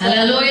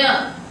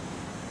 Hallelujah.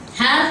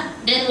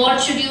 Then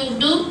what should you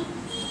do?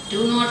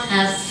 Do not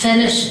have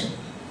fellowship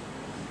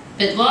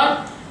with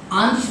what?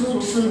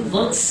 Unfruitful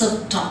works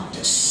of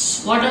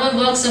darkness. Whatever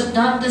works of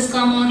darkness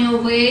come on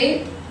your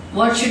way,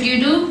 what should you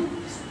do?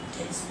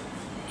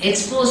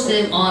 Expose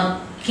them, or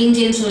King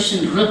James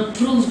Version,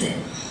 reprove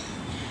them,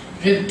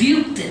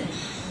 rebuke them.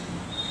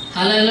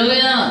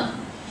 Hallelujah.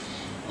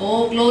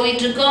 Oh, glory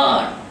to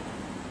God.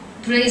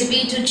 Praise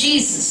be to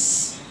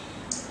Jesus.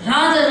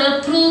 Rather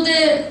reprove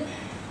them.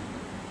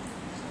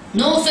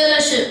 No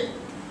fellowship.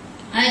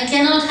 I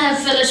cannot have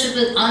fellowship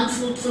with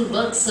unfruitful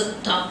works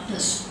of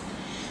darkness.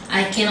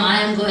 I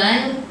am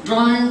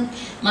drawing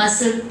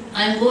myself,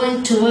 I am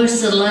going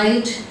towards the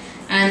light,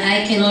 and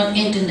I cannot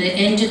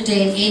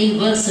entertain any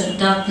works of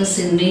darkness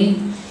in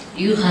me.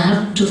 You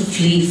have to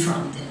flee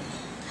from them.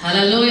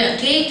 Hallelujah.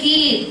 Take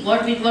heed.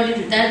 What did you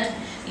do? That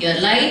your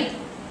light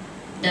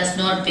does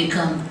not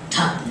become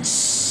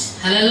darkness.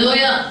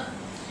 Hallelujah.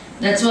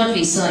 That's what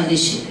we saw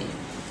initially.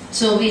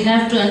 So we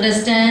have to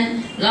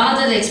understand,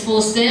 rather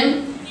expose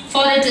them,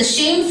 for it is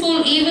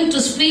shameful even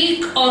to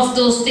speak of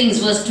those things,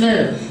 verse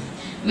 12,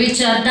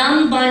 which are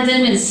done by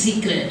them in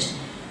secret.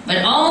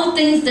 But all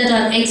things that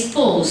are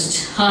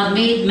exposed are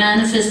made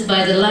manifest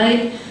by the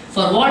light,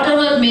 for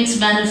whatever makes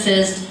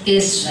manifest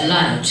is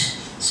light.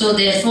 So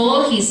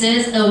therefore, he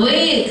says,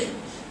 awake,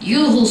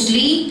 you who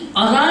sleep,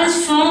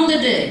 arise from the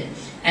dead,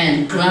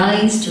 and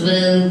Christ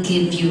will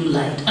give you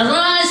light.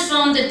 Arise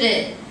from the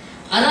dead.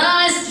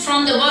 Arise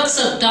from the works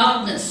of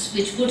darkness,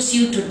 which puts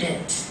you to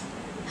death.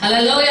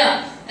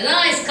 Hallelujah.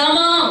 Arise, come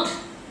out.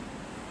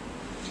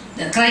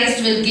 The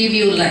Christ will give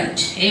you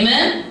light.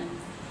 Amen.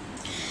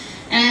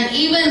 And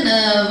even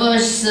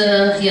verse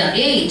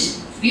 8.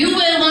 You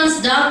were once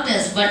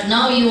darkness, but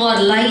now you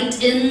are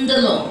light in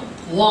the Lord.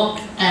 Walk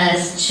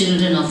as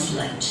children of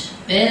light.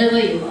 Wherever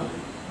you are.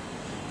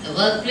 The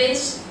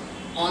workplace,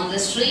 on the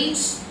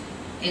streets,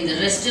 in the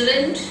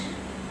restaurant,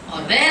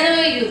 or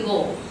wherever you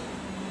go.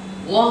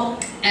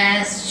 Walk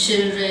as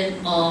children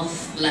of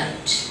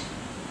light.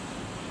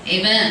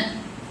 Amen.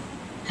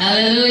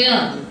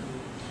 Hallelujah.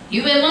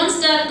 You were once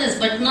darkness,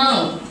 but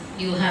now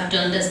you have to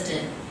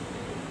understand.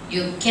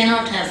 You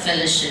cannot have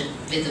fellowship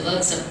with the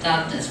works of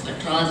darkness,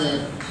 but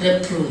rather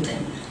reprove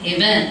them.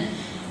 Amen.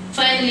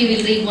 Finally,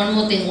 we'll read one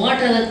more thing.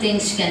 What other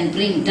things can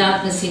bring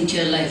darkness into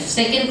your life?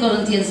 2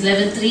 Corinthians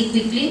 11:3,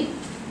 quickly.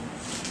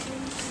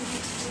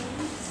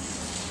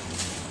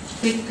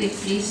 Quick,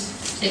 please.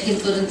 2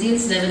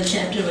 Corinthians 11,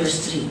 chapter,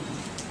 verse 3.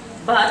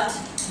 But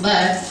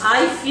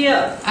I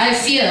fear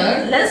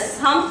lest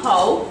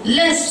somehow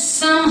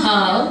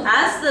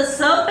as the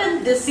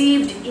serpent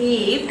deceived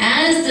Eve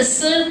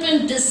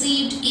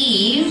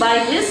by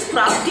his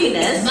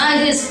craftiness,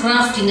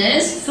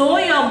 so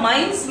your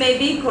minds may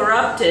be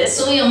corrupted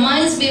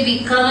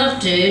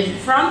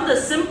from the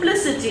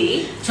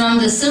simplicity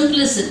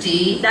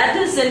that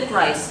is in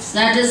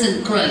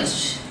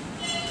Christ.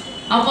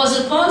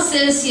 Apostle Paul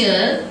says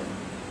here,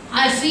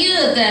 I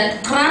fear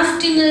that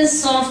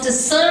craftiness of the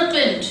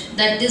serpent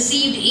that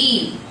deceived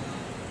Eve.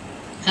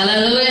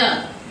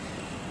 Hallelujah.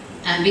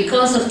 And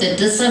because of the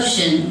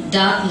deception,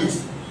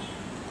 darkness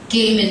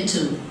came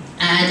into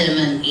Adam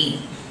and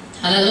Eve.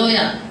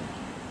 Hallelujah.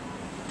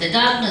 The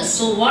darkness.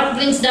 So what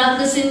brings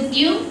darkness in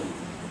you?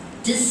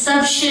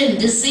 Deception,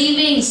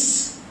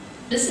 deceivings.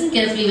 Listen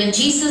carefully. When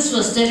Jesus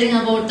was telling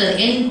about the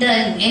end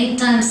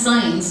time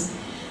signs,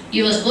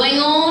 he was going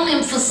on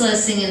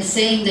emphasizing and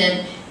saying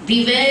that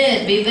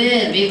beware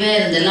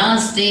in the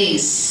last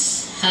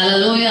days,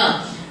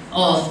 hallelujah,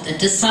 of the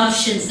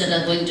deceptions that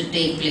are going to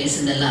take place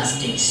in the last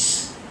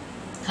days.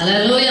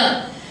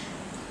 Hallelujah.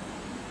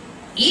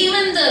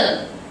 Even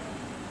the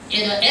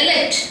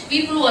elect,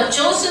 people who are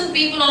chosen,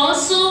 people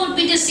also will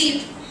be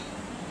deceived.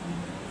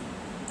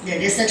 The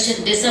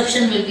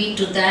deception will be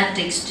to that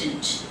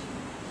extent.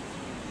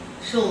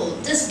 So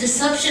this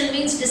deception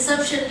means it's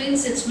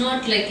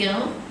not like,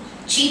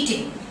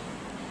 cheating.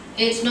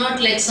 It's not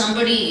like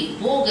somebody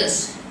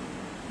bogus.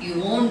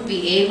 You won't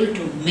be able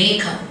to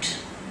make out.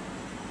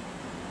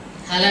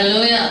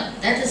 Hallelujah.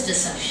 That is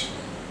deception.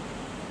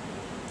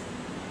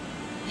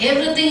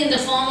 Everything in the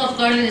form of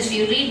godliness. If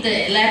you read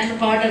the latter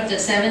part of the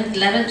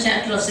 11th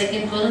chapter of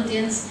 2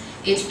 Corinthians,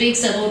 it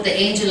speaks about the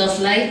angel of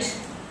light.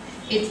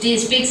 It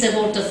speaks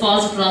about the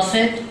false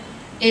prophet.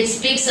 It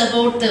speaks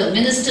about the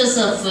ministers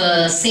of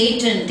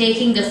Satan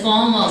taking the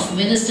form of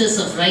ministers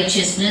of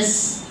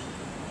righteousness.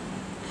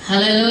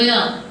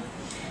 Hallelujah.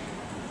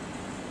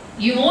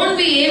 You won't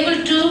be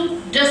able to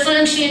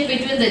differentiate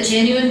between the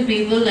genuine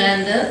people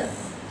and the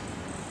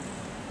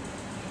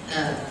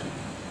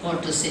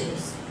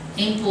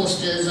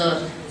imposters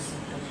or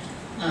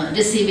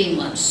deceiving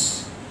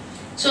ones.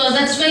 So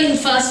that's why in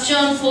 1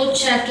 John 4th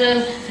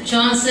chapter,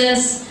 John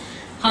says,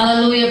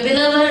 hallelujah,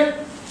 beloved,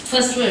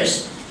 first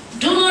verse,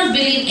 do not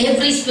believe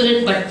every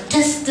spirit, but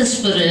test the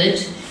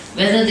spirit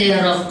whether they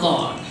are of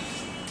God.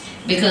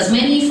 Because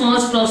many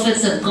false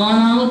prophets have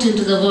gone out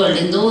into the world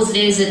in those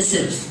days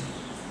itself.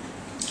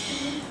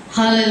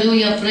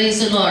 Hallelujah, praise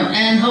the Lord.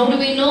 And how do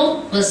we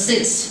know? Verse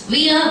 6.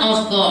 We are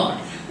of God.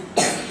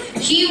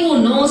 He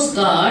who knows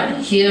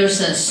God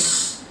hears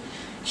us.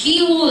 He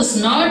who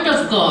is not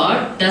of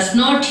God does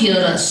not hear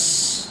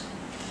us.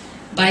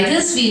 By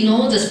this we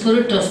know the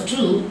spirit of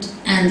truth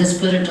and the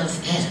spirit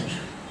of error.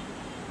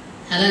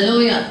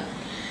 Hallelujah.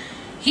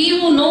 He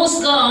who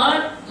knows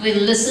God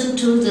will listen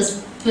to the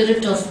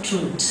spirit of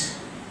truth.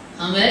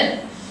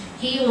 Amen.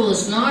 He who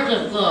is not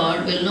of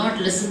God will not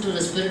listen to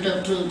the spirit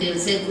of truth. They will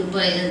say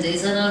goodbye and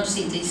these are not,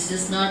 see, this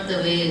is not the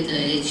way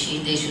they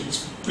should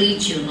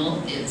preach, you know,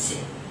 they will say.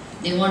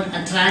 They want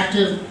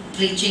attractive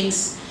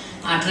preachings,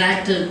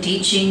 attractive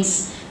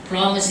teachings,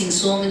 promising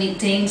so many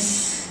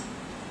things.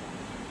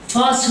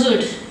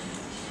 Falsehood.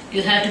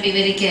 You have to be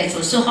very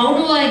careful. So how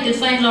do I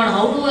define Lord?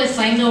 How do I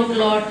find out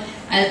Lord?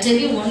 I'll tell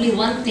you only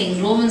one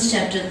thing. Romans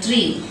chapter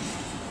 3.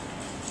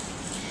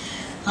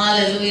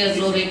 Hallelujah,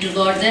 glory to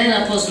God.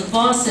 There Apostle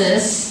Paul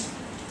says,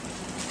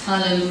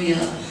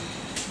 hallelujah.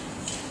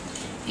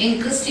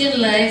 In Christian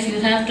life you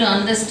have to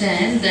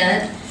understand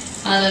that,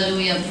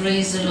 hallelujah,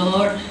 praise the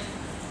Lord.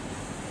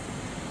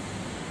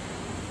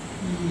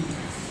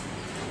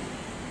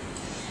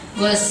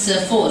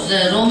 Verse 4,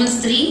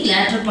 Romans 3,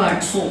 latter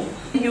part 4.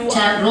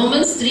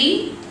 Romans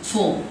 3,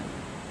 4.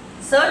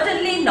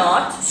 Certainly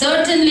not.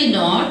 Certainly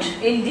not.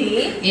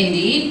 Indeed.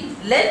 Indeed.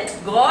 Let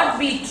God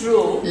be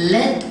true.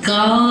 Let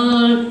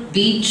God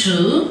be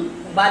true.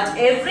 But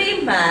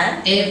every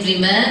man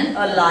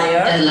a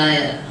liar. A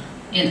liar.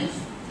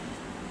 Enough.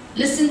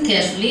 Listen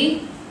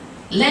carefully.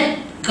 Let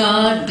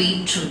God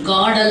be true.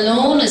 God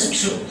alone is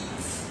true.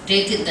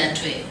 Take it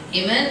that way.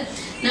 Amen.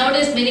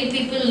 Nowadays many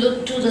people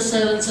look to the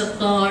servants of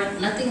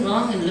God. Nothing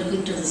wrong in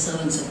looking to the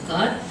servants of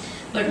God.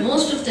 But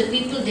most of the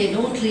people, they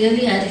don't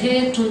really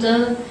adhere to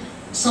the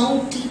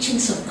sound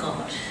teachings of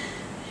God.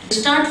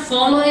 Start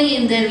following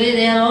in their way.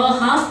 They are all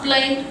half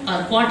blind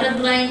or quarter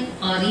blind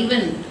or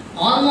even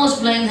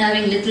almost blind,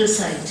 having little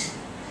sight.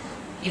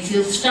 If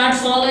you start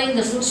following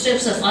the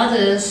footsteps of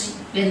others,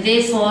 when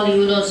they fall,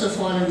 you will also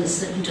fall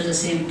into the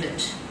same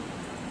pit.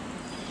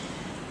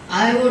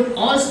 I would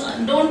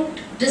also, don't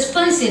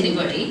despise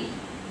anybody.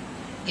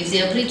 If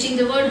they are preaching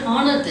the word,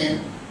 honor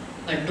them,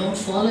 but don't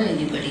follow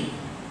anybody.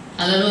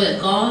 Hallelujah.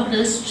 God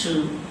is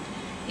true.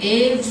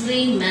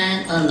 Every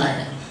man a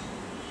liar.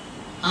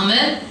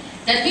 Amen.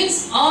 That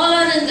means all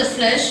are in the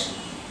flesh,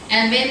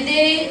 and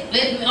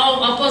when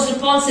Apostle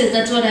Paul says,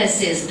 that's what I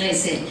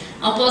say.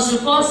 Apostle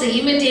Paul says,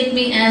 imitate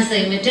me as I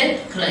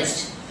imitate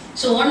Christ.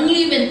 So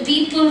only when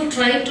people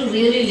try to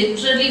really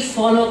literally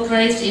follow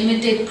Christ,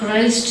 imitate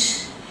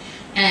Christ,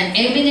 and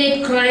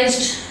emanate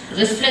Christ,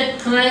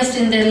 reflect Christ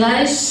in their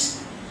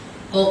lives,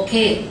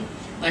 okay.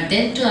 But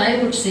then too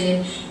I would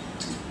say,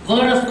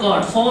 Word of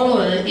God,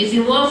 follow it. If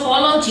you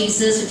follow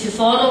Jesus, if you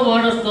follow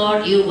Word of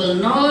God, you will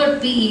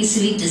not be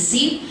easily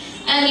deceived,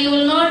 and you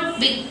will not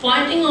be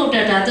pointing out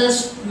at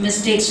others'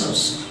 mistakes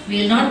also.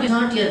 Will not be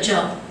not your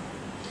job.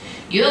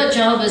 Your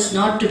job is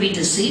not to be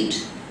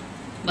deceived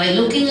by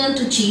looking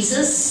unto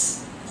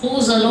Jesus, who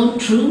is alone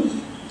true,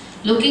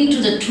 looking to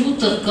the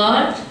truth of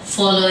God,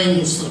 following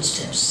His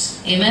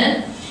footsteps.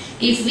 Amen.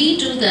 If we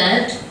do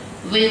that,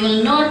 we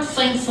will not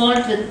find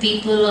fault with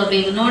people, or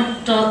we will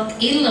not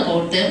talk ill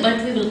about them,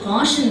 but we will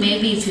caution.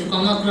 Maybe if you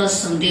come across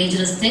some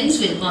dangerous things,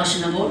 we'll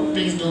caution about,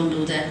 please don't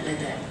do that like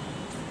that.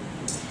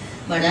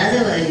 But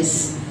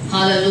otherwise,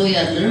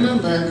 hallelujah,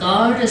 remember,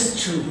 God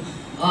is true.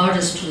 God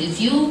is true. If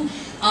you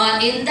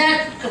are in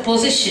that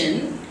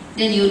position,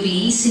 then you will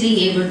be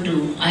easily able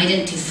to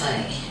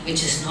identify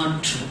which is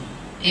not true.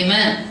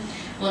 Amen.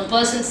 One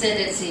person said,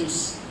 it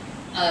seems,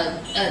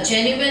 a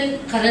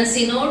genuine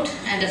currency note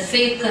and a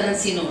fake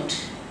currency note.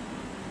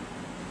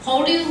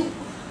 How do you,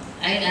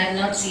 I have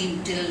not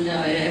seen till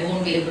now, I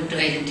won't be able to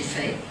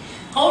identify.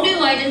 How do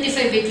you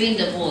identify between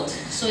the both?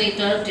 So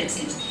it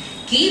seems.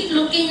 Keep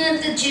looking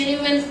at the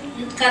genuine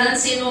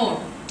currency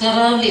note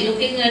thoroughly,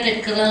 looking at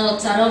it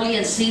thoroughly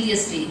and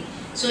seriously.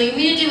 So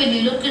immediately when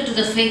you look into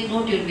the fake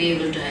note, you'll be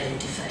able to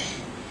identify.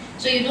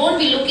 So you don't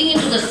be looking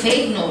into the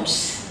fake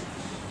notes.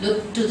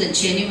 Look to the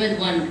genuine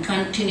one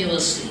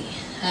continuously.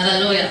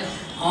 Hallelujah.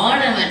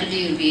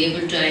 Automatically you'll be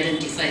able to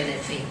identify the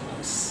fake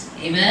ones.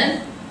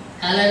 Amen.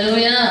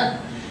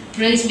 Hallelujah.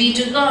 Praise be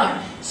to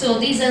God. So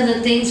these are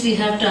the things we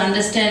have to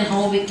understand,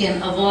 how we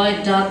can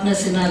avoid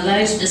darkness in our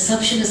lives.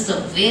 Deception is the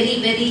very,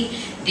 very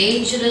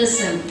dangerous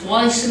and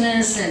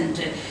poisonous,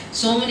 and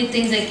so many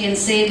things I can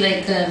say,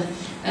 like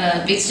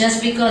it's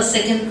just because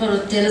 2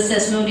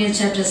 Thessalonians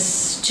chapter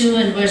 2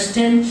 and verse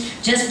 10,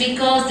 just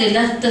because they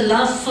left the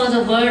love for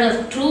the word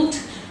of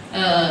truth,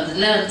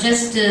 left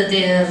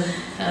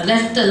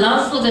the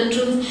love for the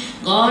truth,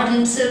 God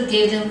Himself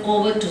gave them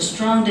over to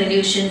strong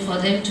delusion, for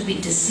them to be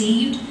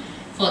deceived,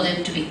 for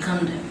them to be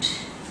condemned.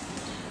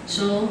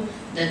 So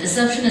the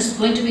deception is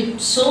going to be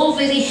so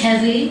very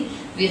heavy,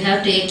 we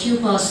have to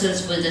equip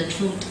ourselves with the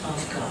truth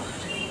of God.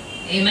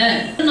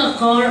 Amen. Children of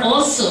God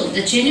also,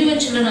 the genuine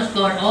children of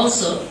God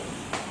also,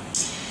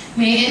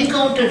 may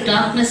encounter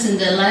darkness in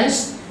their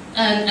lives.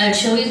 And I'll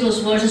show you those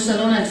verses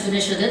alone and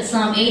finish with it.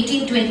 Psalm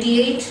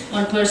 18:28,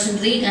 one person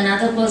read,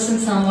 another person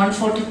Psalm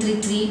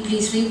 143:3.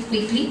 Please read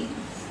quickly.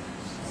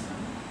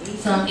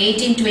 Psalm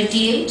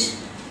 18:28,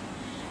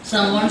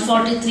 Psalm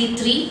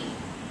 143:3,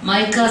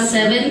 Micah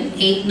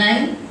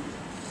 7:8-9,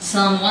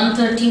 Psalm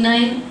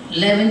 139,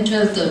 11,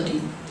 12,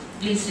 13.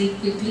 Please read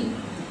quickly.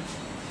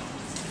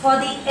 For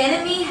the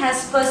enemy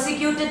has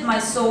persecuted my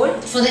soul.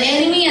 For the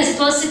enemy has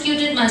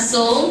persecuted my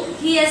soul.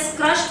 He has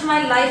crushed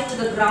my life to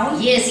the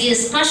ground. Yes, he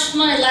has crushed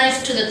my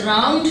life to the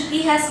ground.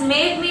 He has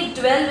made me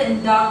dwell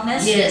in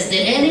darkness. Yes, the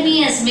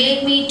enemy has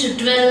made me to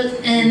dwell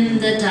in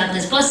the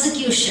darkness.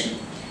 Persecution.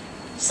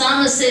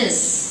 Psalmist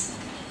says,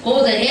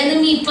 oh, the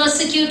enemy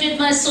persecuted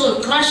my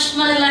soul, crushed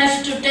my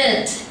life to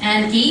death,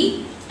 and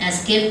he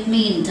has kept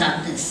me in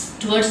darkness.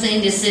 Towards the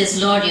end it says,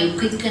 Lord, you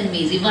quicken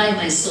me, revive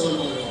my soul,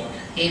 O Lord.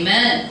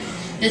 Amen.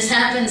 This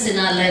happens in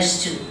our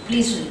lives too.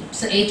 Please read.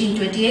 So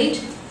 18:28.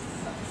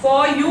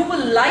 For you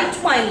will light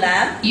my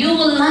lamp. You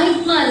will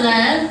light my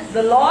lamp.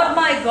 The Lord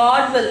my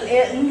God will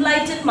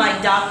enlighten my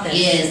darkness.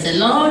 Yes, the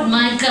Lord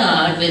my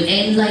God will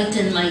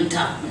enlighten my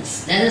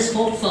darkness. There is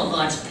hope for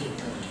God's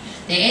people.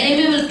 The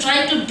enemy will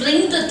try to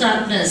bring the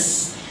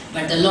darkness,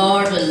 but the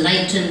Lord will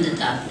lighten the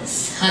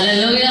darkness.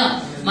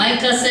 Hallelujah.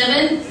 Micah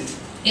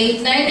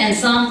 7:8-9 and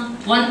Psalm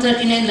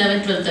 139,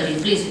 11, 12,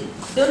 13. Please read.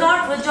 Do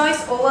not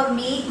rejoice over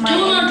me, my Do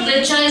not enemy,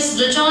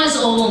 rejoice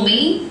over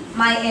me,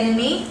 my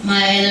enemy,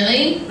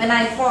 when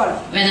I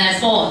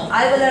fall.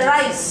 I will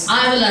arise.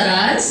 I will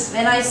arise.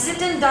 When I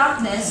sit in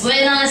darkness,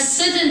 When I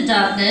sit in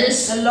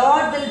darkness, the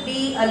Lord will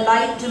be a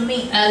light to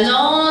me.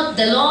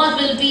 the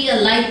Lord will be a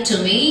light to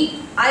me.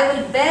 I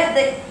will bear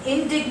the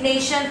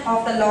indignation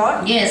of the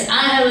Lord. Yes,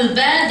 I will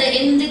bear the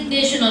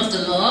indignation of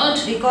the Lord.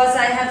 Because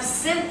I have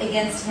sinned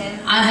against him.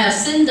 I have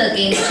sinned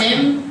against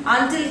him.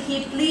 Until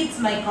he pleads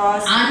my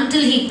cause.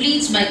 Until he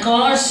pleads my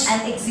cause.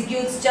 And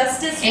executes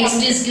justice for me.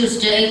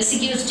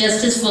 Executes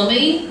justice for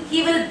me.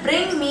 He will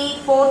bring me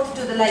forth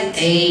to the light.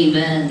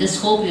 Amen.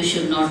 This hope you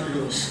should not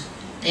lose.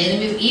 The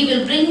enemy, he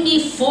will bring me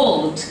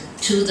forth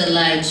to the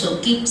light. So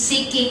keep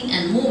seeking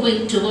and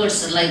moving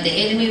towards the light. The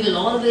enemy will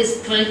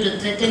always try to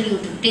threaten you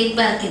to take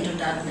back into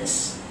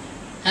darkness.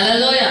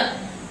 Hallelujah.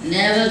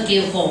 Never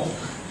give hope.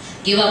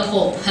 Give up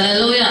hope.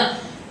 Hallelujah.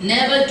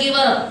 Never give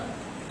up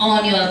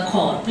on your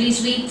call.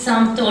 Please read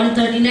Psalm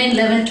 139,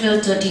 11,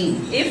 12,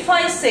 13. If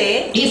I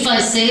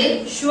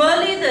say,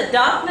 surely the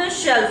darkness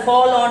shall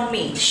fall on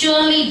me.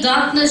 Surely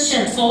darkness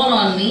shall fall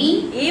on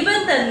me.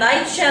 Even the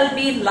night shall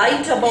be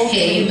light about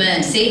me.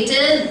 Amen.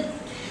 Satan,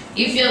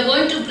 if you are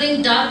going to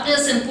bring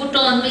darkness and put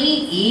on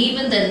me,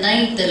 even the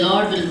night the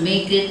Lord will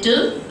make it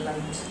to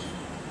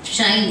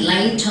shine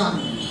light on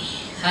me.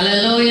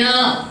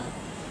 Hallelujah.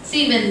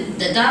 See, when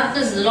the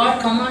darkness the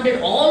Lord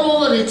commanded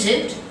all over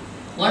Egypt,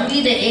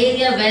 only the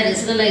area where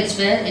Israelites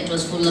were, it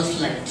was full of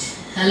light.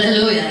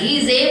 Hallelujah. He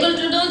is able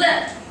to do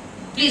that.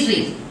 Please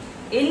read.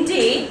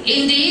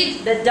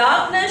 Indeed, the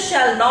darkness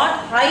shall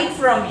not hide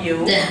from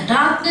you. The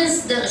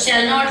darkness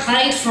shall not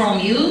hide from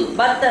you.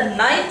 But the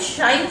night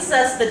shines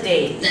as the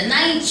day. The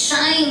night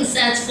shines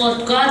as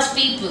for God's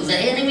people. The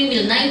enemy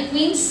will, night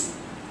means,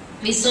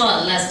 we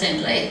saw last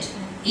time, right?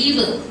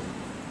 Evil,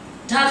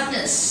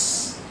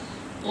 darkness.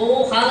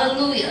 Oh,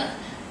 hallelujah.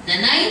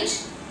 The night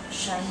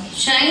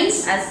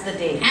shines as the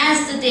day.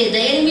 As the day. The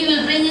enemy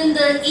will bring in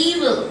the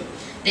evil.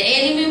 The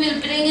enemy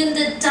will bring in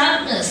the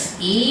darkness.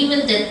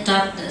 Even the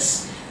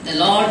darkness, the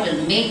Lord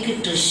will make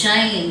it to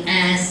shine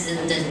as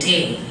in the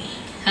day.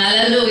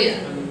 Hallelujah.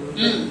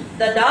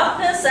 The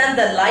darkness and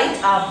the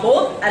light are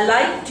both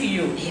alike to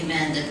you.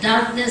 Amen. The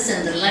darkness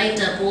and the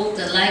light are both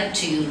alike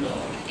to you,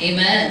 Lord.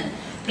 Amen.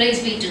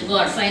 Praise be to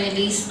God.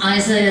 Finally,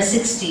 Isaiah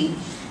 60,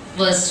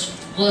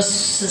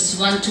 verses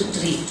 1 to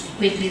 3.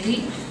 Quickly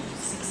read.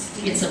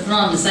 It's a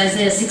promise.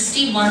 Isaiah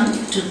 61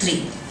 to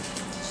 3.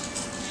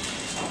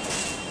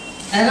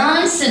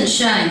 Arise and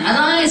shine.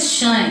 Arise,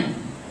 shine.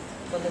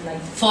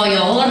 For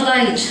your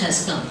light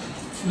has come.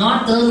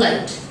 Not the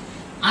light.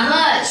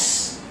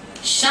 Arise,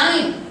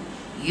 shine.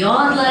 Your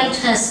light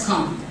has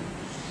come.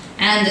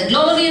 And the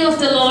glory of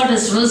the Lord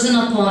is risen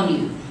upon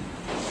you.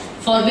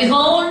 For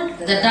behold,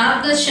 the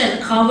darkness shall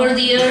cover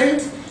the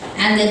earth,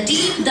 and the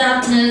deep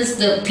darkness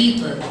the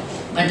people.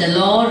 But the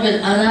Lord will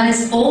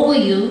arise over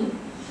you,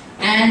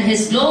 and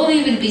his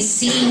glory will be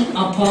seen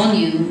upon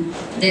you.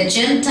 The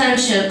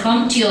Gentiles shall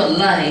come to your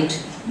light,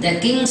 the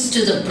kings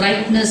to the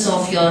brightness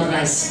of your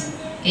rising.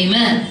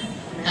 Amen.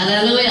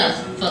 Hallelujah.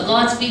 For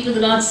God's people,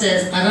 the Lord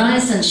says,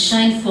 arise and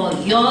shine, for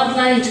your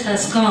light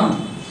has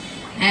come.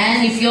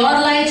 And if your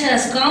light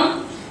has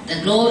come,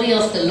 the glory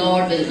of the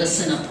Lord will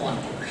risen upon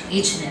you,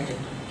 each and every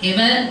one.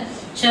 Amen.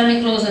 Shall we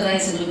close our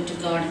eyes and look to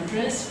God in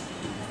prayer?